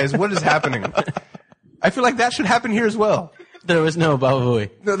realize what is happening. I feel like that should happen here as well. There was no Baba Booey.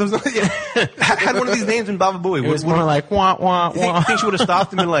 No, there was no. Yeah. Had one of these names in Baba Booey. It was more like wah wah wah. You think she would have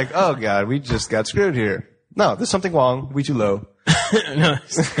stopped and been like, oh God, we just got screwed here. No, there's something wrong. We too low. No.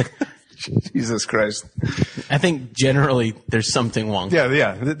 Jesus Christ. I think generally there's something wrong. Yeah.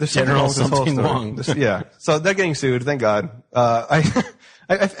 There's General something wrong. Yeah. So they're getting sued. Thank God. I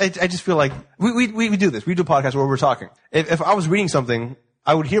just feel like we do this. We do a podcast where we're talking. If I was reading something,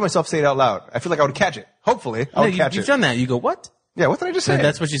 I would hear myself say it out loud. I feel like I would catch it. Hopefully, I would catch it. You've done that. You go, what? Yeah. What did I just say? And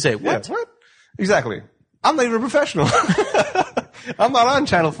that's what you say. What? Yeah, what? Exactly. I'm not even a professional. I'm not on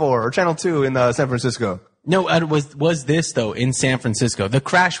Channel 4 or Channel 2 in San Francisco. No, was this though in San Francisco? The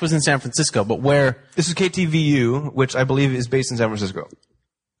crash was in San Francisco, but where? This is KTVU, which I believe is based in San Francisco.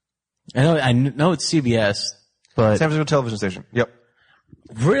 I know it's CBS. But San Francisco television station. Yep.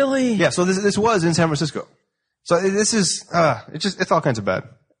 really? Yeah, so this was in San Francisco. So this is, it's all kinds of bad.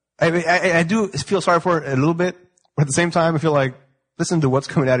 I do feel sorry for it a little bit, but at the same time, I feel like, listen to what's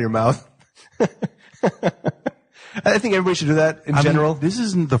coming out of your mouth. I think everybody should do that in general. This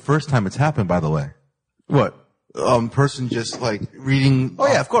isn't the first time it's happened, by the way. What? Person just like reading. Oh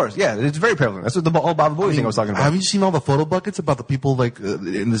yeah, of course. Yeah, it's very prevalent. That's what the whole Baba Booey thing I was talking about. Have you seen all the photo buckets about the people like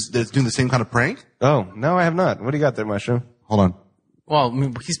that's doing the same kind of prank? Oh, no, I have not. What do you got there, Mushroom? Hold on. Well, I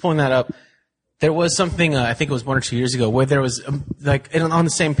mean, he's pulling that up. There was something, I think it was 1 or 2 years ago, where there was like on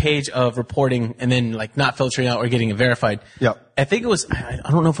the same page of reporting and then like not filtering out or getting it verified. Yeah. I think it was, I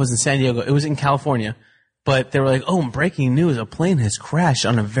don't know if it was in San Diego. It was in California. But they were like, oh, breaking news. A plane has crashed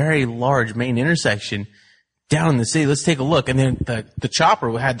on a very large main intersection down in the city. Let's take a look. And then the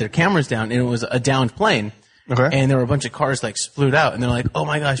chopper had their cameras down, and it was a downed plane. Okay. And there were a bunch of cars like split out. And they're like, oh,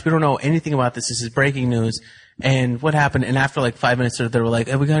 my gosh, we don't know anything about this. This is breaking news. And what happened? And after like 5 minutes, they were like,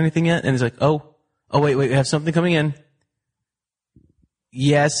 have we got anything yet? And it's like, oh, wait, we have something coming in.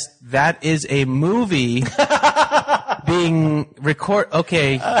 Yes, that is a movie being recorded.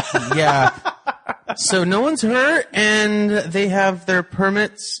 Okay, yeah. So no one's hurt, and they have their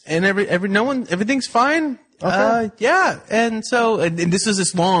permits, and everything's fine. Okay. Yeah, and so and this was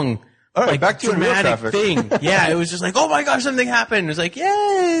this long, All right, like back to real dramatic traffic. thing. Yeah, it was just like, oh my gosh, something happened. It was like,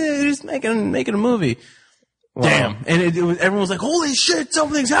 yay, he's making a movie. Wow. Damn, and everyone was like, holy shit,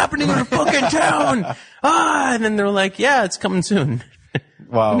 something's happening in our fucking town. And then they were like, yeah, it's coming soon.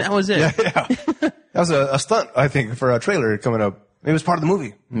 Wow. And that was it. Yeah. That was a stunt, I think, for a trailer coming up. Maybe it was part of the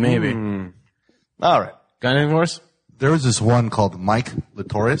movie. Maybe. All right. Got anything for us? There was this one called Mike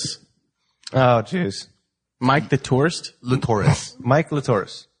Latoris. Oh, jeez. Mike the Tourist? Latoris. Mike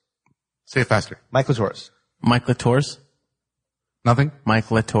Latoris. Say it faster. Mike Latoris. Mike Latours? Nothing? Mike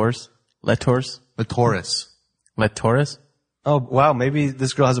Latours? Latours? Latoris. Latours? Oh, wow. Maybe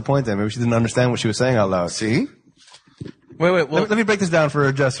this girl has a point then. Maybe she didn't understand what she was saying out loud. See? Wait. Well, Let me break this down for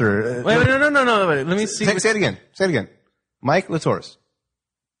a Jester. wait. No. Wait, let me see. Say it again. Say it again. Mike Latoris.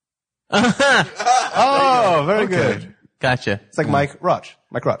 Oh, very good. Gotcha. It's like Mike Roch.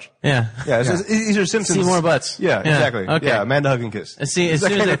 Mike Roch. Yeah. Yeah, it's these are Simpsons. See more butts. Yeah, exactly. Okay. Yeah, Amanda Hug and Kiss. See, as It's that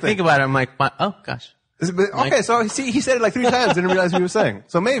soon as kind I of thing. think about it, I'm like, oh gosh. Okay, so he said it like 3 times, didn't realize what he was saying.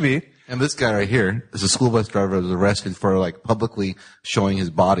 So maybe. And this guy right here is a school bus driver who was arrested for like publicly showing his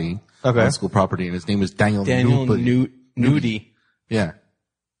body Okay. on school property, and his name is Daniel Nudie. Yeah.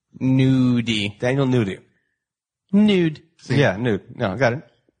 Nudie. Daniel Nudie. Nude. Yeah, nude. No, got it.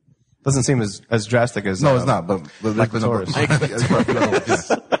 Doesn't seem as drastic as. No, it's not, but Like the Latoris.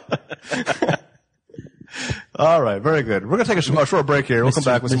 yeah. All right, very good. We're going to take a short break here. We'll come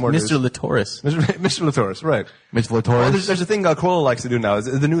back with some more Mr. news. Latoris. Mr. Latoris, right. Mitch Well, Latoris. there's a thing Corolla likes to do now. Is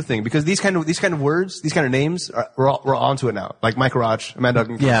the new thing, because these kind of words, these kind of names, we're onto it now. Like Mike Roch, Amanda Hug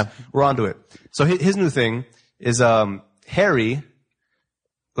and Kiss. Yeah. We're onto it. So his new thing is Harry,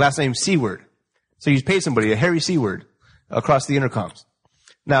 last name C-word. So you paid somebody a Harry C-word across the intercoms.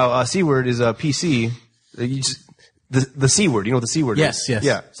 Now, C-word is a PC. The C-word. You know what the C-word Yes, is? yes.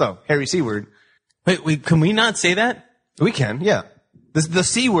 Yeah. So Harry C-word. Wait, can we not say that? We can, yeah. The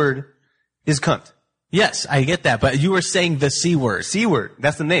C-word is cunt. Yes, I get that, but you were saying the C word. C-word.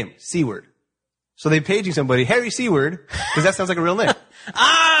 That's the name. C-word. So they paging somebody, Harry C-word, because that sounds like a real name.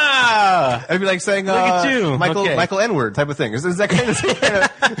 Ah! It'd be like saying, Look at you. Michael, Okay. Michael N-word type of thing. Is that kind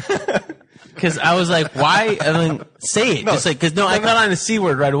of Because I was like, why? I mean, say it. Just like, because I caught on the C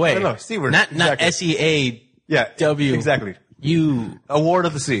word right away. No, C-word. Not Exactly. S-E-A. yeah. W. Exactly. You. Award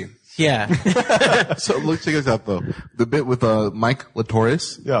of the C. Yeah. So look, check this out though. The bit with Mike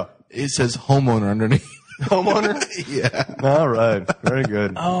Latoris. Yeah. It says homeowner underneath. Homeowner? Yeah. All right. Very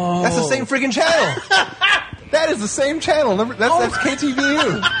good. Oh. That's the same freaking channel. That is the same channel. That's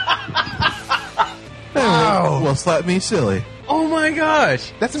KTVU. Wow. Well, slap me silly. Oh my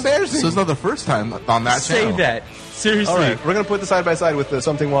gosh. That's embarrassing. So it's not the first time on that channel. Save that. Seriously. All right. We're going to put this side by side with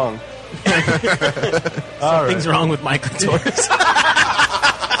Something Wong. Something's wrong with Mike Latoris.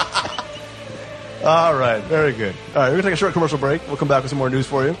 All right. Very good. All right. We're going to take a short commercial break. We'll come back with some more news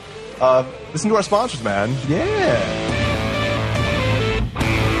for you. Listen to our sponsors, man. Yeah.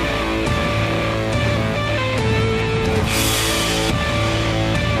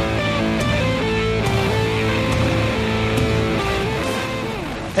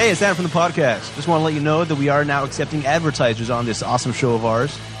 Hey, it's Adam from the podcast. Just want to let you know that we are now accepting advertisers on this awesome show of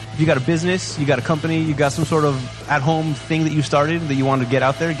ours. If you got a business, you got a company, you got some sort of at-home thing that you started that you want to get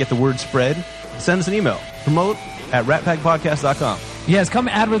out there, get the word spread, send us an email. Promote@ratpackpodcast.com. Yes, come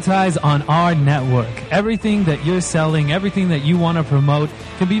advertise on our network. Everything that you're selling, everything that you want to promote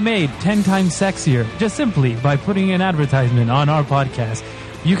can be made 10 times sexier just simply by putting an advertisement on our podcast.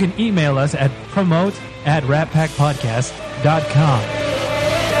 You can email us at promote@ratpackpodcast.com.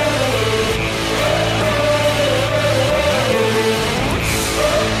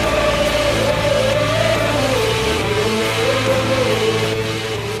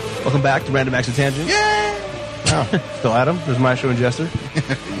 Welcome back to Random Acts of Tangent. Oh, still Adam. There's my show and Jester.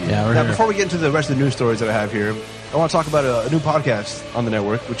 Yeah, we're Now, here. before we get into the rest of the news stories that I have here, I want to talk about a new podcast on the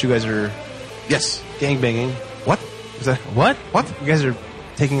network, which you guys are Yes. gangbanging. What? Is that What? What? you guys are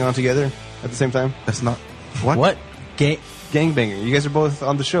taking on together at the same time? That's not. What? What? Gangbanging. You guys are both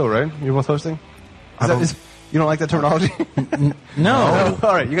on the show, right? You're both hosting? I don't- You don't like that terminology? No.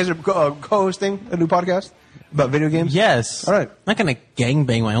 All right. You guys are co-hosting a new podcast about video games? Yes. All right. I'm not going to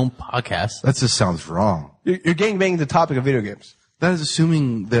gangbang my own podcast. That just sounds wrong. You're gangbanging the topic of video games. That is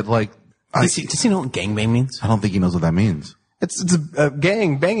assuming that, like, Does he know what gangbang means? I don't think he knows what that means. It's a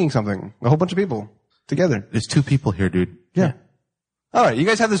gang banging something. A whole bunch of people together. There's two people here, dude. Yeah. All right. You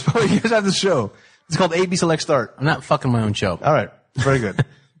guys have this. You guys have this show. It's called AB Select Start. I'm not fucking my own show. All right. Very good.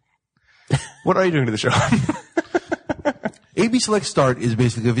 What are you doing to the show? AB Select Start is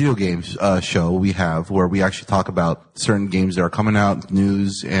basically a video games show we have where we actually talk about certain games that are coming out,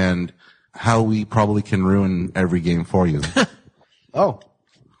 news, and how we probably can ruin every game for you. Oh.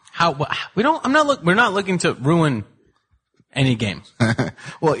 We're not looking to ruin any games.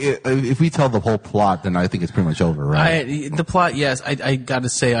 Well, if we tell the whole plot, then I think it's pretty much over, right? The plot, yes. I gotta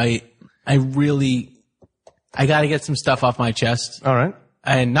say, I gotta get some stuff off my chest. All right.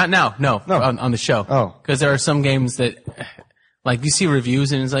 And not now, no. On the show. Oh. Because there are some games that, like, you see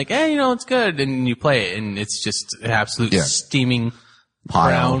reviews and it's like, hey, it's good, and you play it, and it's just an absolute steaming Pile.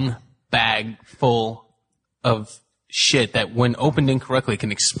 brown bag full of shit that, when opened incorrectly,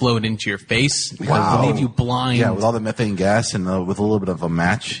 can explode into your face. Wow. Leave you blind. Yeah, with all the methane gas and with a little bit of a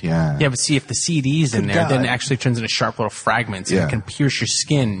match. Yeah. Yeah, but see, if the CD's in Good there, God. then it actually turns into sharp little fragments, and Yeah. it can pierce your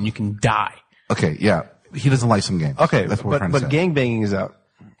skin, and you can die. Okay, yeah. He doesn't like some games. Okay. That's what we're trying but to say. gangbanging is out.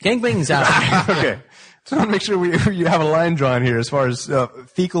 Gangbang's out. Okay. So I want to make sure you have a line drawn here as far as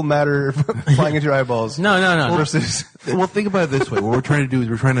fecal matter flying into your eyeballs. No. Versus. Well, think about it this way. What we're trying to do is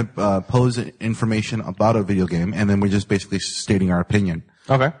we're trying to pose information about a video game, and then we're just basically stating our opinion.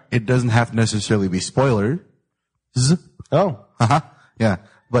 Okay. It doesn't have to necessarily be spoilers. Oh. Uh-huh. Yeah.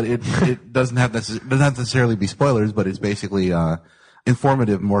 But it doesn't have doesn't have to necessarily be spoilers, but it's basically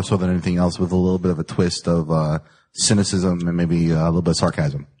informative more so than anything else, with a little bit of a twist of cynicism and maybe a little bit of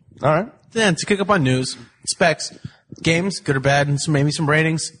sarcasm. All right. Then to kick up on news, specs, games, good or bad, and maybe some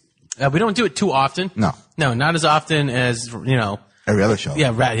ratings. We don't do it too often. No. No, not as often as, Every other show.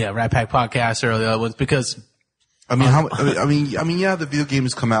 Rat Pack Podcast or the other ones, because I mean, yeah, the video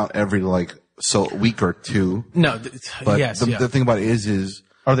games come out every week or two. no, But yes, the thing about it is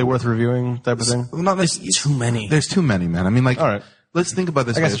Are they worth reviewing type of thing? not there's too many. There's too many, man. I mean, All right. let's think about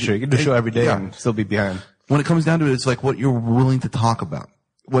this. I guess way. it's true. You can do a show every day Yeah. and still be behind. When it comes down to it, it's like what you're willing to talk about.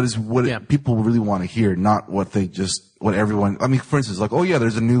 What people really want to hear, not what everyone. I mean, for instance,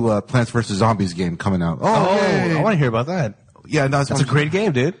 there's a new Plants vs Zombies game coming out. Oh, yay. I want to hear about that. Yeah, no, That's a great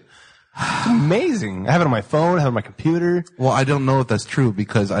game, dude. It's amazing. I have it on my phone. I have it on my computer. Well, I don't know if that's true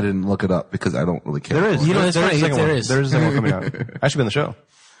because I didn't look it up because I don't really care. There is. You know, it's There funny, is a second there one. is. There is a second one coming out. I should be on the show.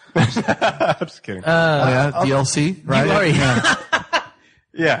 I'm just kidding. DLC, right?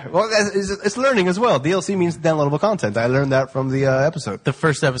 Yeah, well, it's learning as well. DLC means downloadable content. I learned that from the episode. The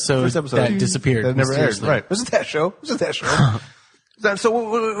first episode that disappeared. That never aired. mysteriously. Right. Was it that show? So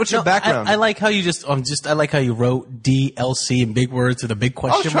what's your background? I like how you I like how you wrote DLC in big words with a big I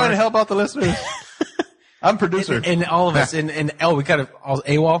question was trying to mark. help out the listeners. I'm producer. And all of us, and we got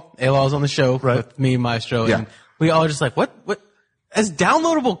AWOL's on the show Right. with me and Maestro, Yeah. and we all just like, what, as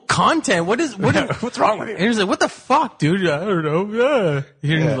downloadable content, What's wrong with you? And he was like, what the fuck, dude? I don't know.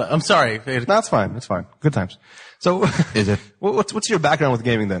 Yeah. I'm sorry. No, it's fine. It's fine. Good times. So, Is it? what's your background with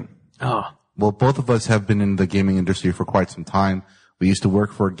gaming then? Oh, Well, both of us have been in the gaming industry for quite some time. We used to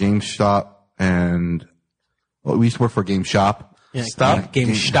work for a game shop and we used to work for a game shop. yeah, Stop?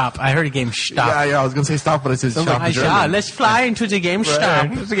 Game stop. I heard a game stop. Yeah, I was going to say stop, but I said shop. in German. Let's fly into the game stop.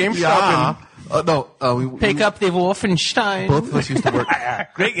 It's a game Yeah. shop. Pick up the Wolfenstein. Both of us used to work.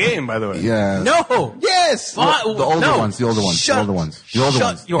 Great game, by the way. Yeah. No. Yes. The older ones. The older ones. Shut The older ones. The older shut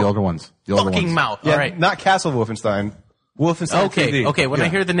ones. your The older ones. The older fucking ones. mouth. Yeah, All right. not Castle Wolfenstein. Wolfenstein 3D. Okay. When I Yeah.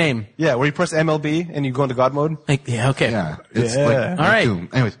 hear the name, Yeah, where you press MLB and you go into God mode. like, yeah, okay. Yeah. It's Yeah. like, All right. Doom.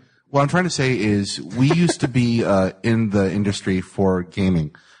 Anyways, what I'm trying to say is we used to be in the industry for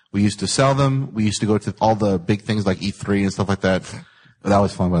gaming. We used to sell them. We used to go to all the big things like E3 and stuff like that. That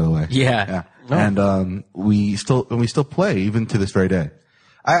was fun, by the way. Yeah. And we still play even to this very day.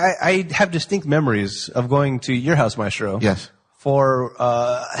 I have distinct memories of going to your house, Maestro. Yes. For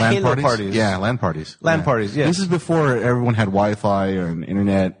LAN Halo parties. Yeah, LAN parties. LAN parties, yes. This is before everyone had Wi-Fi and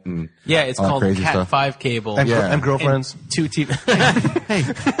internet and Yeah, it's all that called crazy Cat stuff. 5 cable. And, Yeah. and girlfriends. And 2 TV. Hey,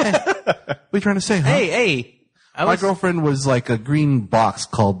 what are you trying to say, huh? hey. My girlfriend was like a green box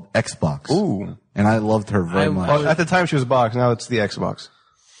called Xbox. Ooh. And I loved her very much. Well, at the time she was box, now it's the Xbox.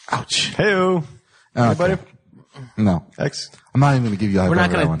 Ouch. Hey-o. Anybody? No. X. I'm not even going to give you a high We're not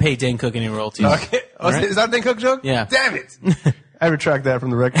five for going that to one. pay Dane Cook any royalties. Okay. Oh, is that a Dan Cook joke? Yeah. Damn it. I retract that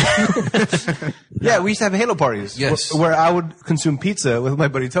from the record. Yeah, we used to have Halo parties. Yes. Where I would consume pizza with my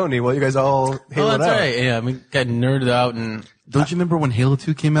buddy Tony while you guys all Oh, Haloed that's out. right. Yeah, we got nerded out and Don't you remember when Halo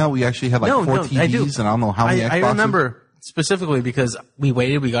 2 came out? We actually had like 4 TVs I do. and I don't know how many Xboxes. I remember specifically because we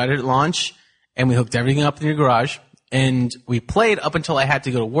waited, we got it at launch, and we hooked everything up in your garage, and we played up until I had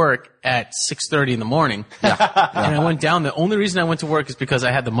to go to work at 6:30 in the morning. Yeah. And I went down. The only reason I went to work is because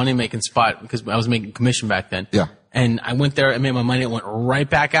I had the money making spot because I was making commission back then. Yeah. And I went there, I made my money, and went right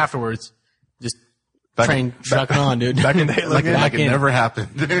back afterwards. Just train trucking on, dude. Back in Halo Like, again? like it in. never happened.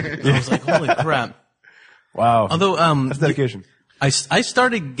 I was like, holy crap. Wow. Although, That's dedication. I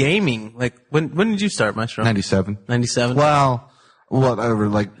started gaming, like, when did you start, Maestro? 97. 97? Well, whatever,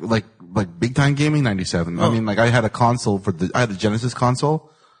 like big time gaming, 97. I mean, like I had a console I had the Genesis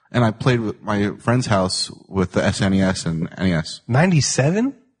console, and I played with my friend's house with the SNES and NES.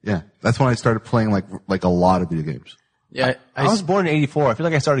 97? Yeah. That's when I started playing like a lot of video games. Yeah, I was born in 84. I feel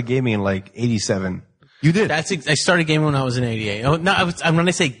like I started gaming in like 87. You did? I started gaming when I was in 88. Oh, no, when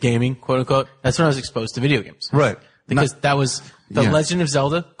I say gaming, quote unquote, that's when I was exposed to video games. Right. Because that was The Yeah. Legend of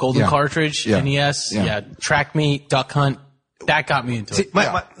Zelda, Golden Yeah. Cartridge, Yeah. NES, Yeah. Track Meet, Duck Hunt. That got me into See, it.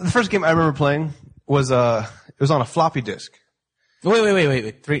 the first game I remember playing was it was on a floppy disk.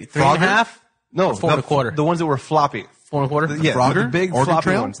 Wait. Three and a Frogger? half? No, Four and a quarter. The ones that were floppy. 4 and a quarter? Yeah, Frogger? the big Oregon floppy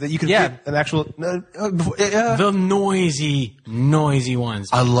Trail? ones that you could Yeah. get an actual. The noisy ones.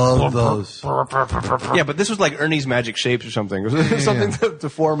 I love those. Yeah, but this was like Ernie's Magic Shapes or something. It was something to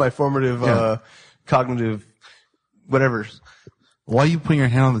form my formative cognitive whatever. Why are you putting your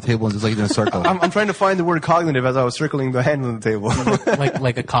hand on the table and just like in a circle? I'm trying to find the word cognitive as I was circling the hand on the table.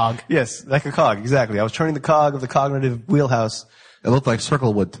 like a cog. Yes, like a cog, exactly. I was turning the cog of the cognitive wheelhouse. It looked like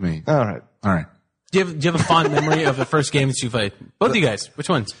circle wood to me. All right. All right. Do you have a fond memory of the first game that you played? Both of you guys. Which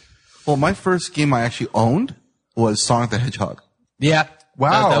ones? Well, my first game I actually owned was Sonic the Hedgehog. Yeah.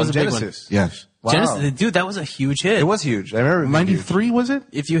 Wow, That was a big one. Genesis. Yes. Wow. Genesis, dude, that was a huge hit. It was huge. I remember it being huge. 93 was it?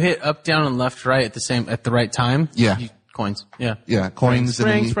 If you hit up, down, and left, right at the right time. Yeah. Coins. Yeah. Yeah, coins.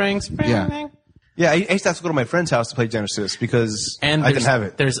 Spring. Yeah. Yeah, I used to have to go to my friend's house to play Genesis because And I didn't have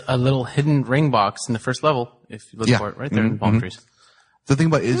it. There's a little hidden ring box in the first level if you look Yeah. for it, right there in the palm trees. The thing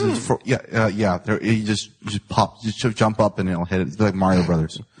about it is for, there, you just pop, just jump up and it'll hit it. It's like Mario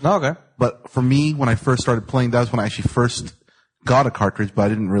Brothers. Oh, okay. But for me, when I first started playing, that was when I actually first got a cartridge, but I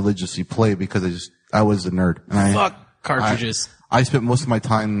didn't religiously play because I was a nerd. And Fuck cartridges. I spent most of my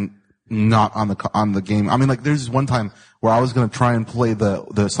time not on the game. I mean, like, there's this one time where I was going to try and play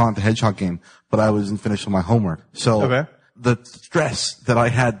the Sonic the Hedgehog game, but I wasn't finished with my homework. So Okay. the stress that I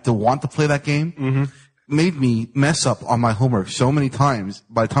had to want to play that game made me mess up on my homework so many times.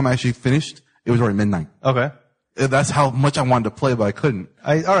 By the time I actually finished, it was already midnight. Okay. That's how much I wanted to play, but I couldn't.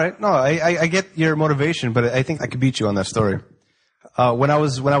 All right. No, I get your motivation, but I think I could beat you on that story. When I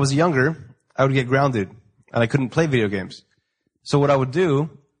was younger, I would get grounded and I couldn't play video games. So what I would do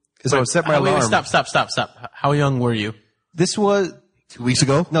is I would set my alarm. Wait, stop. How young were you? This was 2 weeks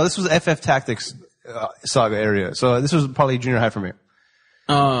ago? no, this was FF Tactics Saga area. So this was probably junior high for me.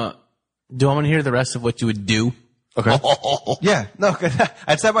 Do I want to hear the rest of what you would do? Okay. Yeah. No,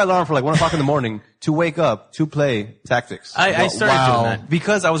 I'd set my alarm for like 1 o'clock in the morning to wake up to play Tactics. I started doing that.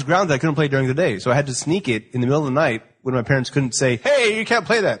 Because I was grounded, I couldn't play during the day. So I had to sneak it in the middle of the night when my parents couldn't say, "Hey, you can't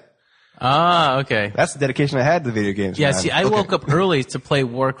play that." Ah, okay. That's the dedication I had to video games. Yeah, man. see, I woke up early to play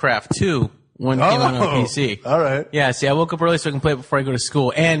Warcraft 2 when it came out on PC. All right. Yeah, see, I woke up early so I can play it before I go to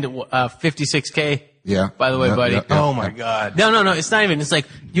school. And 56K. Yeah. By the way, Yeah, buddy. yeah, yeah. Oh my God. No, it's not even. It's like,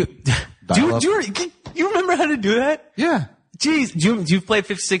 you Dial-up. you remember how to do that? Yeah. Jeez, do you play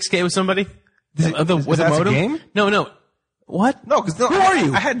 56K with somebody? With that a a modem? game? No. What? No, because Who are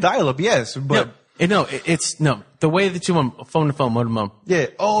you? I had dial-up, yes, but It's the way that you want phone to phone, modem to modem. yeah.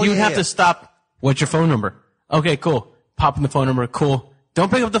 Oh, You would yeah, have yeah. to stop. What's your phone number? Okay, cool. Pop in the phone number. Cool.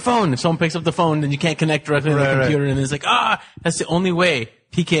 Don't pick up the phone. If someone picks up the phone, then you can't connect directly to the Right, right. computer. And it's like, that's the only way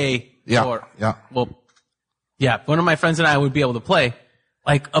PK Yeah, or, yeah. well, yeah, one of my friends and I would be able to play,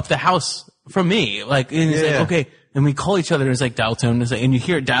 like, up the house from me. Like, and it's Yeah. like, okay, and we call each other. It's like dial tone, and you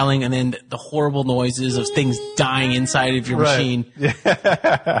hear it dialing, and then the horrible noises of things dying inside of your machine.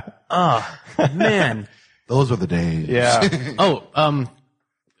 Oh man, Those were the days. Yeah.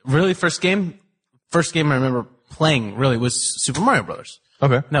 Really, first game I remember playing really was Super Mario Brothers.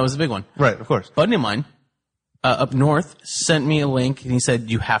 Okay. That was the big one. Right, of course. Buddy of mine up north sent me a link, and he said,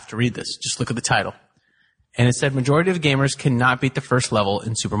 "You have to read this. Just look at the title." And it said, "Majority of gamers cannot beat the first level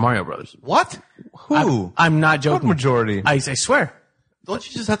in Super Mario Brothers." What? Who? I'm not joking. What majority? I swear. Don't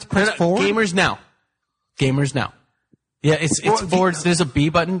you just have to press No, forward? Gamers now. Yeah, it's forwards. There's a B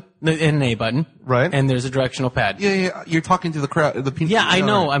button and an A button. Right. And there's a directional pad. Yeah. You're talking to the crowd. The people. Yeah, I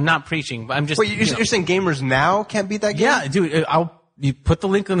know. I'm not preaching, but I'm just. Wait, you're saying gamers now can't beat that game? Yeah, dude. You put the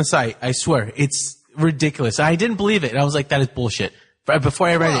link on the site. I swear, it's ridiculous. I didn't believe it. I was like, that is bullshit. Before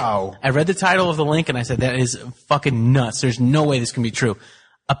I read Wow. it, I read the title of the link and I said, that is fucking nuts. There's no way this can be true.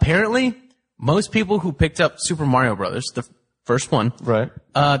 Apparently, most people who picked up Super Mario Brothers, the first one, Right.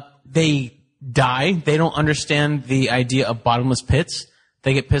 they die. They don't understand the idea of bottomless pits.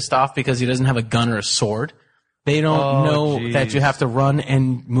 They get pissed off because he doesn't have a gun or a sword. They don't know geez. that you have to run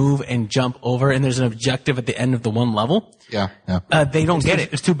and move and jump over, and there's an objective at the end of the one level. Yeah. They don't get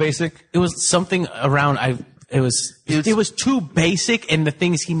it. It's too basic. It was something around. It was too basic, and the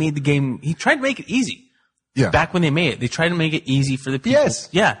things he made the game. He tried to make it easy. Yeah. Back when they made it, they tried to make it easy for the people. Yes.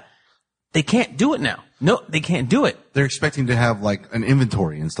 Yeah. They can't do it now. No, they can't do it. They're expecting to have like an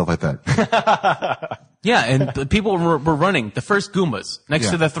inventory and stuff like that. Yeah, and the people were running. The first Goombas next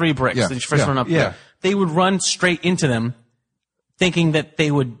Yeah. to the 3 bricks. Yeah. The first Yeah. one up Yeah. there. They would run straight into them, thinking that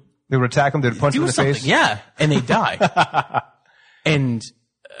they would They would attack them. They'd punch them do in the something. face. Yeah, and they die. And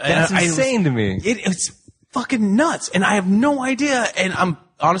That's insane to me. It's fucking nuts, and I have no idea. And I'm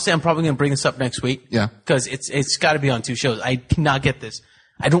probably going to bring this up next week. Yeah. because it's got to be on 2 shows. I cannot get this.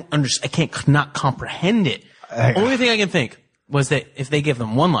 I don't understand. I can't not comprehend it. The only thing I can think was that if they give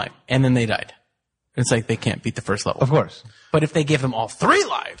them 1 life and then they died, it's like they can't beat the first level. Of course. But if they give them all 3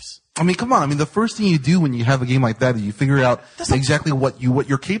 lives, I mean, come on. I mean, the first thing you do when you have a game like that is you figure out exactly what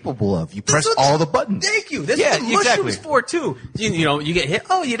you're capable of. You press all the buttons. thank you. That's Yeah, what the mushrooms exactly. for too. You get hit.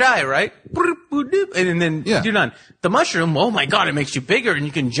 Oh, you die, right? And then Yeah. you're done. The mushroom, oh my god, it makes you bigger and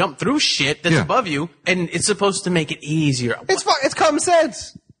you can jump through shit that's Yeah. above you, and it's supposed to make it easier. It's fine. It's common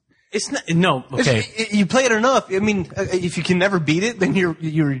sense. It's not. No, okay. You play it enough. I mean, if you can never beat it, then you're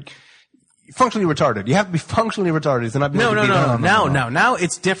functionally retarded. You have to be functionally retarded to not be able to beat it. Now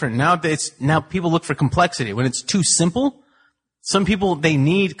it's different. Now people look for complexity. When it's too simple, some people, they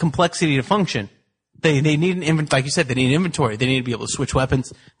need complexity to function. They need an inventory, like you said, they need an inventory. They need to be able to switch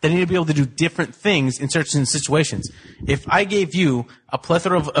weapons. They need to be able to do different things in certain situations. If I gave you a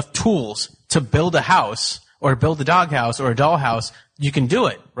plethora of tools to build a house, or build a doghouse or a dollhouse, you can do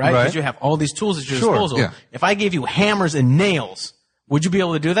it, right? Right. Because you have all these tools at your Sure, disposal. yeah. If I gave you hammers and nails, would you be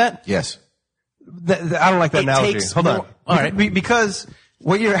able to do that? Yes. I don't like that It analogy. takes Hold on. more- all right. Because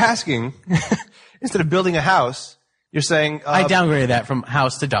what you're asking, instead of building a house, you're saying, I downgraded that from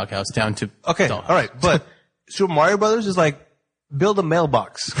house to doghouse down to okay, dollhouse. all right, but Super Mario Brothers is like build a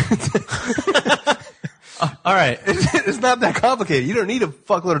mailbox. All right. It's not that complicated. You don't need a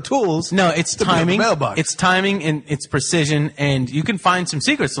fuckload of tools. No, it's to build a timing. mailbox. It's timing and it's precision, and you can find some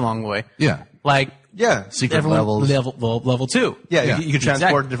secrets along the way. Yeah. Like Yeah. Secret levels. level 2. Yeah, Yeah. you can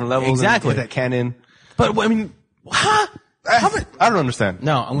transport to different levels. Exactly. And get that cannon. But I mean, huh? I don't understand.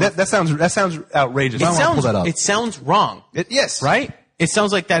 No, I'm gonna- that sounds outrageous. It wanna pull that up. sounds wrong, Yes. right? It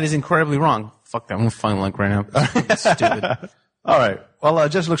sounds like that is incredibly wrong. Fuck that. I'm gonna find a link right now. That's stupid. All right. Well,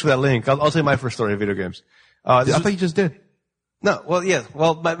 just looks for that link. I'll tell you my first story of video games. I thought you just did. No, well, yeah.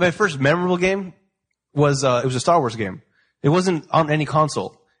 Well, my first memorable game was it was a Star Wars game. It wasn't on any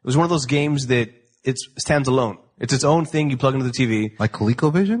console. It was one of those games that it stands alone. It's its own thing. You plug into the TV. Like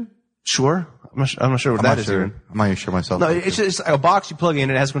ColecoVision? Sure. I'm not sure what that is even. I'm not even sure myself. No, it's just a box you plug in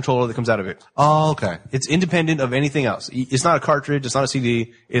and it has a controller that comes out of it. Oh, okay. It's independent of anything else. It's not a cartridge. It's not a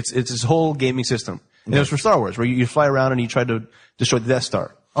CD. It's this whole gaming system. And it was for Star Wars, where you fly around and you try to destroy the Death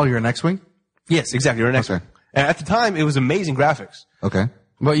Star. Oh, you're an X-Wing? Yes, exactly. You're an X-Wing. Okay. And at the time, it was amazing graphics. Okay.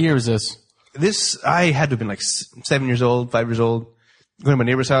 What year is this? I had to have been like 7 years old, 5 years old, going to my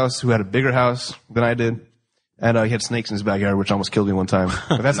neighbor's house who had a bigger house than I did. And he had snakes in his backyard, which almost killed me one time.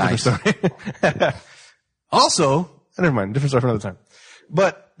 But that's a different story. Also, never mind, different story for another time.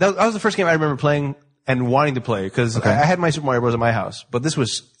 But that was the first game I remember playing and wanting to play, because I had my Super Mario Bros. At my house, but this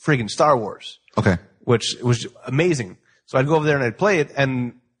was friggin' Star Wars, Okay. which was amazing. So I'd go over there and I'd play it,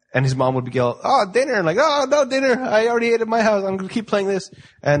 and his mom would yell, "Oh, dinner!" And like, "Oh, no, dinner! I already ate at my house. I'm going to keep playing this."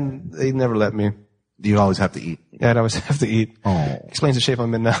 And they never let me. You always have to eat. Yeah, I'd always have to eat. Oh. Explains the shape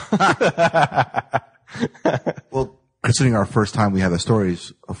I'm in now. Well, considering our first time we had the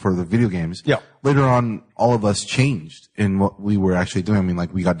stories for the video games, Yeah. later on, all of us changed in what we were actually doing. I mean,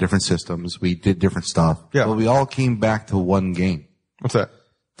 like, we got different systems, we did different stuff. Yeah. But we all came back to one game. What's that?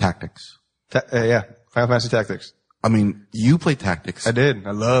 Tactics. Yeah, Final Fantasy Tactics. I mean, you played Tactics. I did.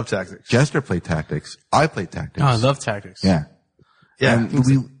 I love Tactics. Jester played Tactics. I played Tactics. Oh, I love tactics. Yeah. Yeah, And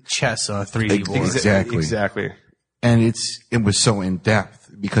we, Chess on a 3D board. Exactly. Exactly. and it was so in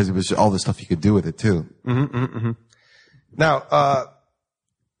depth because it was all the stuff you could do with it too. Now, all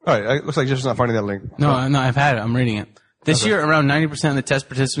right, it looks like Jeff's not finding that link. No, I've had it. I'm reading it. This year, around 90% of the test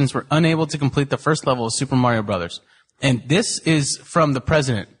participants were unable to complete the first level of Super Mario Brothers. And this is from the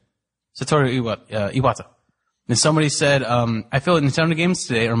president, Satoru Iwata. And somebody said, I feel that Nintendo games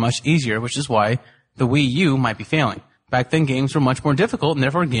today are much easier, which is why the Wii U might be failing. Back then, games were much more difficult, and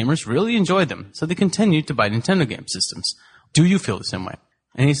therefore gamers really enjoyed them. So they continued to buy Nintendo game systems. Do you feel the same way?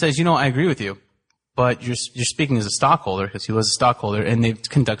 And he says, I agree with you, but you're speaking as a stockholder, because he was a stockholder, and they've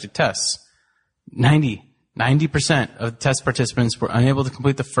conducted tests. 90% of the test participants were unable to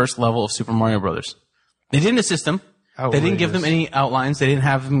complete the first level of Super Mario Brothers. They didn't assist them. They didn't give them any outlines. They didn't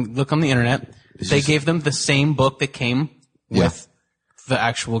have them look on the internet. They gave them the same book that came with the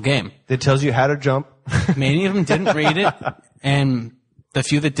actual game. It tells you how to jump. Many of them didn't read it, and the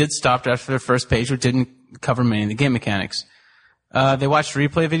few that did stopped after their first page or didn't cover many of the game mechanics. They watched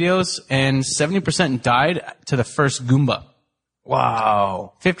replay videos, and 70% died to the first Goomba.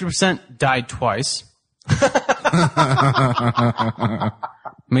 Wow. 50% died twice.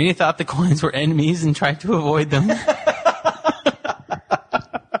 Many thought the coins were enemies and tried to avoid them.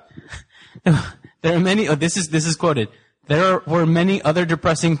 There are many. Oh, this is quoted. There were many other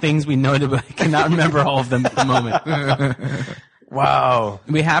depressing things we noted, but I cannot remember all of them at the moment. Wow.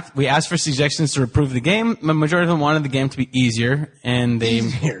 We asked for suggestions to improve the game. The majority of them wanted the game to be easier, and they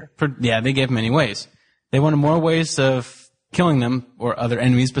gave many ways. They wanted more ways of killing them or other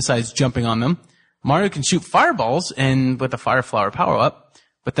enemies besides jumping on them. Mario can shoot fireballs and with a fire flower power up,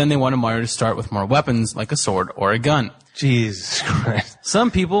 but then they wanted Mario to start with more weapons like a sword or a gun. Jesus Christ.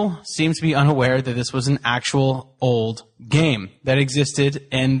 Some people seem to be unaware that this was an actual old game that existed,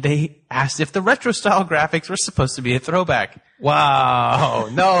 and they asked if the retro-style graphics were supposed to be a throwback. Wow.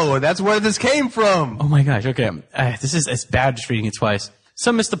 No, that's where this came from. Oh my gosh, okay. It's bad just reading it twice.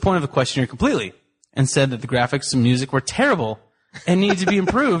 Some missed the point of the questionnaire completely and said that the graphics and music were terrible and needed to be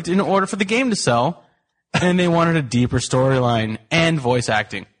improved in order for the game to sell, and they wanted a deeper storyline and voice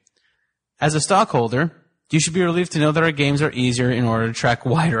acting. As a stockholder, you should be relieved to know that our games are easier in order to attract a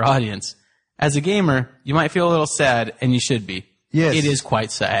wider audience. As a gamer, you might feel a little sad, and you should be. Yes. It is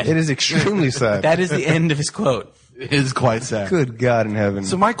quite sad. It is extremely sad. That is the end of his quote. It is quite sad. Good God in heaven.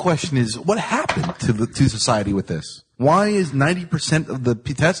 So my question is, what happened to society with this? Why is 90% of the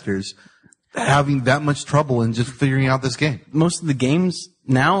testers having that much trouble in just figuring out this game? Most of the games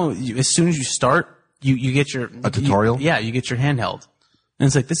now, as soon as you start, you get your... A tutorial? You get your handheld. And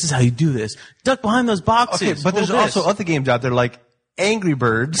it's like, this is how you do this. Duck behind those boxes. Okay, but there's Hold this. also other games out there like Angry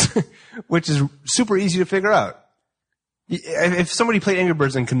Birds, which is super easy to figure out. If somebody played Angry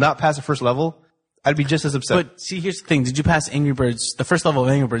Birds and could not pass the first level, I'd be just as upset. But see, here's the thing. Did you pass Angry Birds, the first level of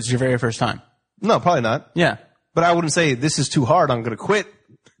Angry Birds, your very first time? No, probably not. Yeah. But I wouldn't say this is too hard, I'm going to quit.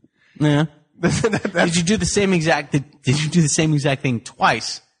 Yeah. Did you do the same exact thing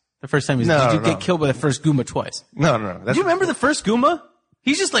twice? The first time did you get killed by the first Goomba twice? No. Do you remember the first Goomba?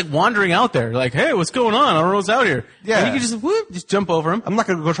 He's just like wandering out there, like, hey, what's going on? I don't know what's out here. Yeah. And you can just jump over him. I'm not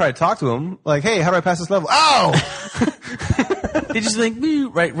going to go try to talk to him. Like, hey, how do I pass this level? Ow! They just like,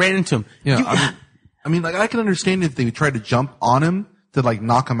 ran into him. Yeah. I mean, like, I can understand if they tried to jump on him to like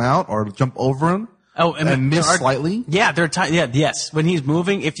knock him out or jump over him. Oh, and miss slightly. Yeah, yes. When he's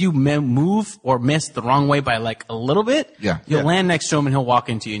moving, if you move or miss the wrong way by like a little bit, you'll land next to him and he'll walk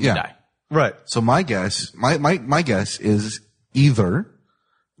into you and you die. Right. So my guess, my guess is either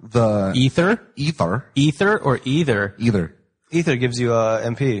the Ether or either. Ether gives you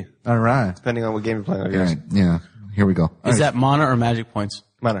MP, All right. depending on what game you're playing, I guess. Right. Yeah. Here we go. Is that mana or magic points?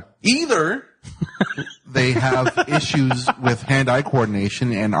 Mana. Either they have issues with hand-eye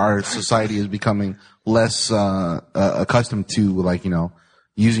coordination and our society is becoming less accustomed to, like,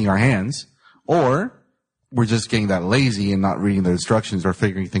 using our hands, or we're just getting that lazy and not reading the instructions or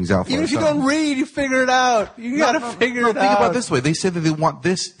figuring things out for Even if you ourselves. don't read, you figure it out. You gotta figure it out. Think about it this way. They say that they want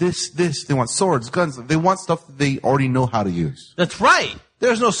this. They want swords, guns. They want stuff that they already know how to use. That's right.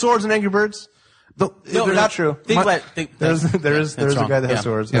 There's no swords in Angry Birds. They're not true. There is a guy that has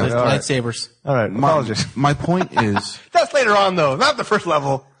swords. There's All right. lightsabers. All right. Apologies. My point is, That's later on, though. Not the first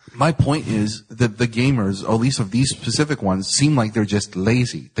level. My point is that the gamers, or at least of these specific ones, seem like they're just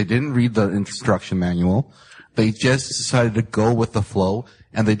lazy. They didn't read the instruction manual. They just decided to go with the flow,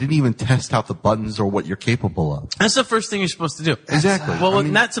 and they didn't even test out the buttons or what you're capable of. That's the first thing you're supposed to do. Exactly. Well, I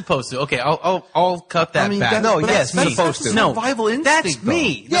mean- not supposed to. Okay, I'll cut that back. No, but yes, that's supposed to. No, survival instinct, that's though.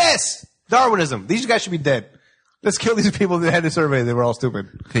 me. Yes! Darwinism. These guys should be dead. Let's kill these people that had the survey. They were all stupid.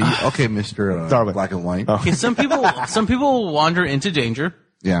 Okay, Mr. Darwin. Black and White. Okay, some people wander into danger.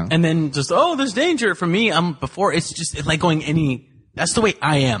 Yeah. And then just, there's danger. For me, it's like going that's the way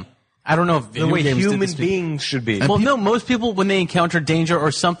I am. I don't know if The video way games did human this to you. beings should be. Well, no, most people, when they encounter danger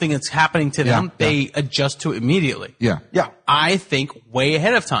or something that's happening to them, Yeah, they adjust to it immediately. Yeah. Yeah. I think way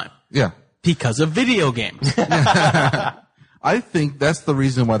ahead of time Yeah. because of video games. I think that's the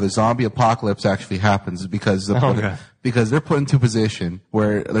reason why the zombie apocalypse actually happens, is because because they're put into a position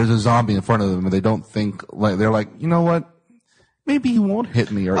where there's a zombie in front of them and they don't think, like, they're like, you know what? Maybe he won't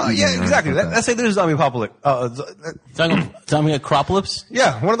hit me or eat me Yeah, or exactly. anything like Let's say there's a zombie apocalypse. Zombie Acropolis?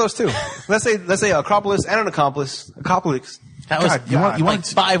 Yeah, one of those two. Let's say Acropolis and an accomplice. Acropolis. That was, God, you want like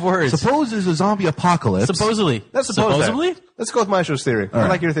 5 words. Suppose there's a zombie apocalypse. Supposedly. Let's suppose that. Supposedly? Let's go with Maestro's theory. I right.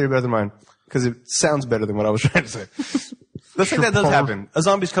 like your theory better than mine because it sounds better than what I was trying to say. Let's say that does happen. A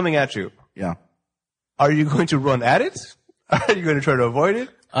zombie's coming at you. Yeah. Are you going to run at it? Are you going to try to avoid it?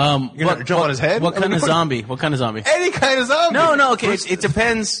 You're going to jump on his head? What kind of zombie? What kind of zombie? Any kind of zombie. No, okay, it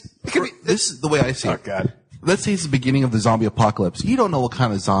depends. This is the way I see it. Oh, God. Let's say it's the beginning of the zombie apocalypse. You don't know what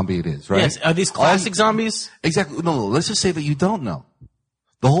kind of zombie it is, right? Yes, are these classic zombies? Exactly. No, let's just say that you don't know.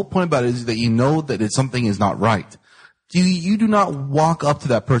 The whole point about it is that you know that something is not right. You do not walk up to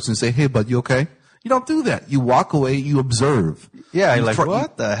that person and say, hey, bud, you okay? You don't do that. You walk away, you observe. Yeah, You you're like, try-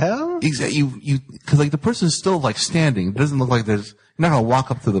 what the hell? Exactly. Cause like the person's still like standing. It doesn't look like you're not gonna walk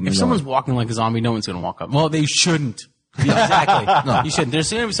up to them. If and someone's go, walking like a zombie, no one's going to walk up. Well, they shouldn't. Yeah, exactly. No, you shouldn't. There's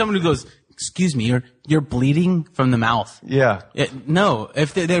going to be someone who goes, excuse me, you're bleeding from the mouth. Yeah. No,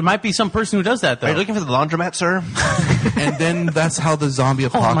 if there might be some person who does that, though. Are you looking for the laundromat, sir? and then that's how the zombie my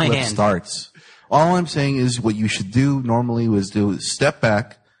apocalypse hand. starts. All I'm saying is what you should do normally was step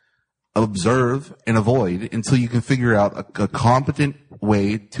back, observe, and avoid until you can figure out a competent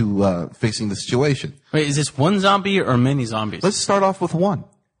way to fixing the situation. Wait, is this one zombie or many zombies? Let's start off with one.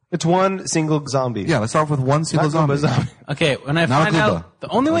 It's one single zombie. Yeah, let's start off with one single Not Goomba zombie. Okay, when I Not find a Goomba. out, the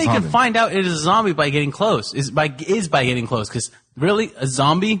only A way you can zombie. find out it is a zombie by getting close is by getting close. Because really, a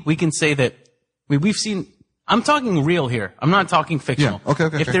zombie, we can say that we've seen. I'm talking real here. I'm not talking fictional. Yeah, okay,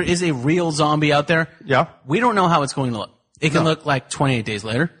 If okay. there is a real zombie out there, Yeah. we don't know how it's going to look. It can look like 28 Days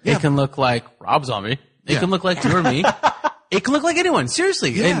Later. Yeah. It can look like Rob Zombie. It Yeah. can look like you or me. It can look like anyone.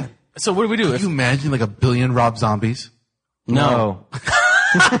 Seriously. Yeah. And so what do we do? Can you imagine like a billion Rob zombies? No.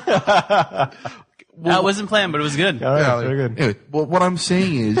 That wasn't planned, but it was good. All right, very good. Anyway, well, what I'm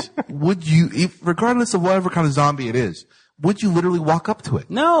saying is, would you, regardless of whatever kind of zombie it is, would you literally walk up to it?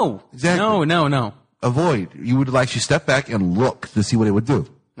 No. Exactly. No. Avoid. You would actually step back and look to see what it would do.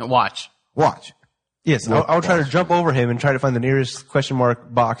 No, watch. Watch. Yes, I'll try to jump over him and try to find the nearest question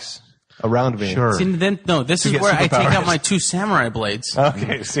mark box around me. Sure. See, then, no, this is get where I take superpowers. out my 2 samurai blades.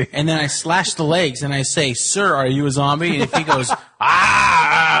 Okay, see. And then I slash the legs and I say, sir, are you a zombie? And if he goes,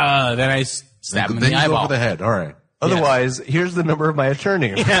 ah, then I stab him in Then the you go eyeball. over the head. All right. Otherwise, here's the number of my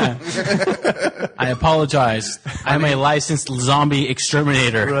attorney. Yeah. I apologize. I'm a licensed zombie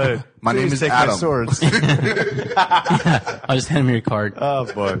exterminator. Right. My name Please is take Adam. my swords. I'll just hand him your card.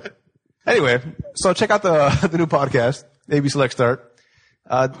 Oh boy. Anyway, so check out the new podcast, AB Select Start,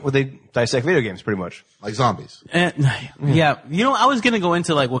 where they dissect video games pretty much. Like zombies. Yeah. You know, I was going to go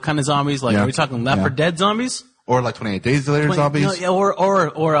into like what kind of zombies, like Yeah. are we talking Left Yeah. 4 Dead zombies? Or like 28 Days Later zombies. No, yeah, or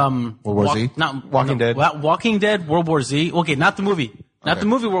World War Z? Not Walking Dead. Walking Dead, World War Z. Okay, not the movie. Not the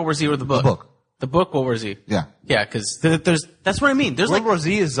movie World War Z or the book. The book. The book World War Z. Yeah. Yeah, because there's that's what I mean. There's World like War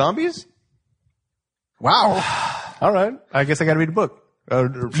Z is zombies? Wow. All right. I guess I got to read a book.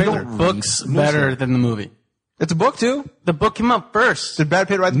 Trailer. books better than the movie. It's a book too? The book came out first. Did Brad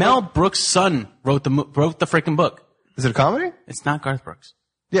Pitt write the Mel book? Brooks' son wrote the freaking book. Is it a comedy? It's not Garth Brooks.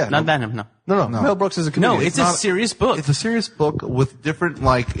 Yeah. Not that him. No. No. Mel Brooks is a comedian. No, it's a not- serious book. It's a serious book with different,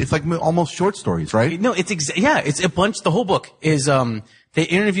 like, it's like almost short stories, right? No, it's it's a bunch. The whole book is they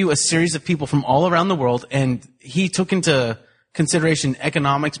interview a series of people from all around the world, and he took into consideration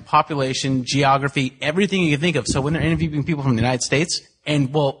economics, population, geography, everything you can think of. So when they're interviewing people from the United States,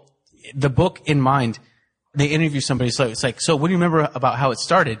 and well, the book in mind, they interview somebody. So it's like, so what do you remember about how it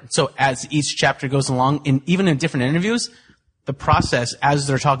started? So as each chapter goes along, and even in different interviews, the process as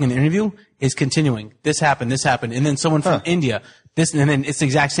they're talking in the interview is continuing. This happened, and then someone from India. This, and then it's the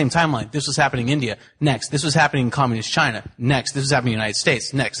exact same timeline. This was happening in India. Next, this was happening in communist China. Next, this was happening in the United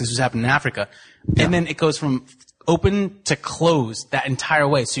States. Next, this was happening in Africa. And then it goes from open to close that entire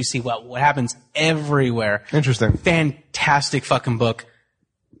way. So you see what happens everywhere. Interesting. Fantastic fucking book.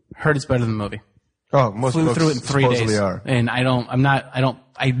 Heard it's better than the movie. Oh, most Flew books through it in 3 days. supposedly are. And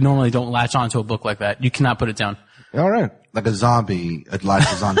I normally don't latch onto a book like that. You cannot put it down. All right. Like a zombie, it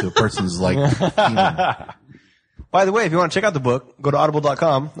latches onto a person's like. By the way, if you want to check out the book, go to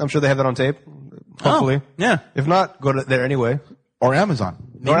audible.com. I'm sure they have that on tape. Hopefully. Oh, yeah. If not, go to there anyway. Or Amazon.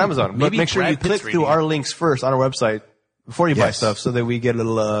 Or Amazon. But maybe make sure you Brad Pitt's click through reading our links first on our website before you buy Yes. stuff so that we get a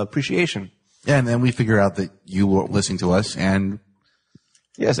little appreciation. Yeah, and then we figure out that you were listening to us, and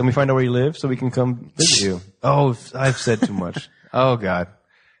Yes, and we find out where you live so we can come visit you. Oh, I've said too much. Oh, God.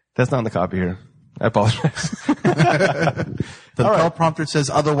 That's not in the copy here. I apologize. the teleprompter says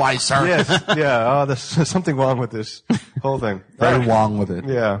otherwise, sir. Yes, yeah. Oh, there's something wrong with this whole thing. Very wrong with it.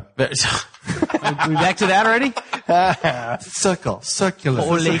 Yeah. Are we back to that already? Circular,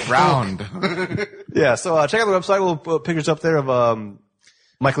 Holy round. Yeah, so check out the website. We'll put pictures up there of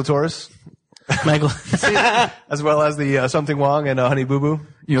Michael Torres, Michael. as well as the Something Wong and Honey Boo Boo.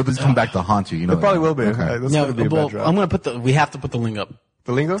 You know, this come back to haunt you. You know, It probably will be. Okay. That's No, going to be a well, bad drop. I'm going to we have to put the link up.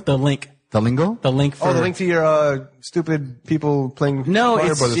 The lingo? The link. The lingo. The link for. Oh, the link to your stupid people playing No,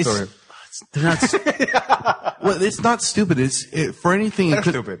 Mario it's, Brothers story. they're not. Well, it's not stupid. For anything. They're It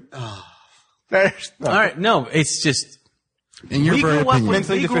could, stupid. They're All right, no, it's just. in your We very grew up. opinion.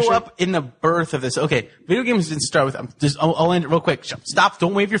 Mentally We grew deficient? up in the birth of this. Okay, video games didn't start with. I'll end it real quick. Stop!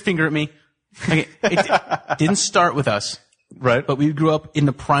 Don't wave your finger at me. Okay, it didn't start with us, right. but we grew up in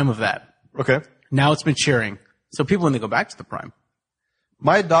the prime of that. Okay. Now it's maturing. So people, when they go back to the prime,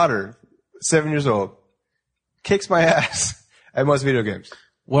 My daughter, 7 years old, kicks my ass at most video games.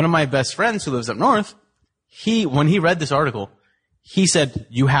 one of my best friends who lives up north, when he read this article, he said,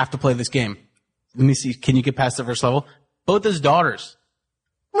 "You have to play this game." Let me see. Can you get past the first level? Both his daughters,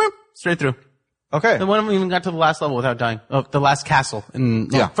 straight through. Okay. And one of them even got to the last level without dying. Oh, the last castle.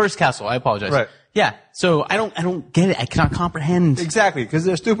 First castle. I apologize. Right. Yeah. So I don't get it. I cannot comprehend. Exactly, because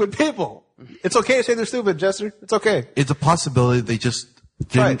they're stupid people. It's okay to say they're stupid, Jester. It's okay. It's a possibility they just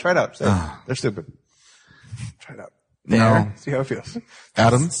Try didn't. it out. Say it. They're stupid. Try it out. No, See how it feels.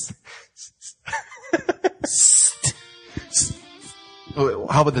 Adam. Oh,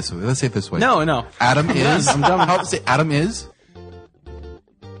 how about this way? Let's say it this way. No. Adam is. I'm done with How say Adam is?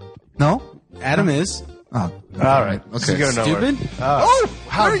 No. Adam is Oh, All right. Okay. This is going nowhere. stupid. Oh,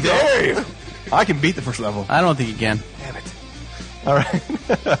 how dare you! I can beat the first level. I don't think you can. Damn it. All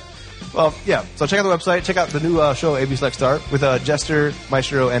right. Well, yeah. So check out the website. Check out the new show, AB Select Start, with Jester,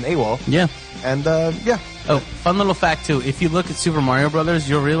 Maestro, and AWOL. Yeah. And, yeah. Oh, fun little fact too. If you look at Super Mario Brothers,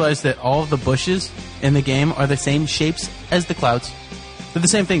 you'll realize that all of the bushes in the game are the same shapes as the clouds. They're the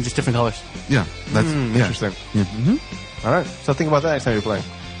same thing, just different colors. yeah. That's yeah. Interesting. All right. So think about that next time you're playing.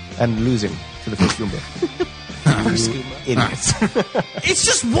 And losing to the first Goomba. You idiots. It's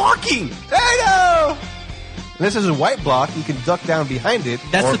just walking. There you go! This is a white block. You can duck down behind it.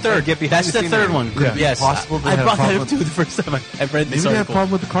 That's or the third. Get behind That's the scenery. third one. Yeah. Yes. possible they I had a brought that problem up too the first time I've read this Maybe they have a article.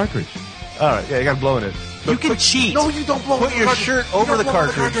 problem with the cartridge. All right. Yeah, you got to blow in it. You can cheat. you don't blow. Put your shirt over the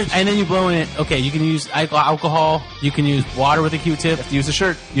cartridge. And then you blow in it. Okay, you can use alcohol. You can use water with a Q-tip. Use the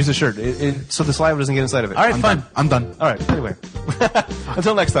shirt. Use the shirt. So the saliva doesn't get inside of it. All right, fine. I'm done. All right. Anyway.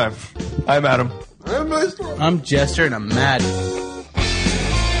 Until next time. I'm Adam. I'm Jester and I'm mad.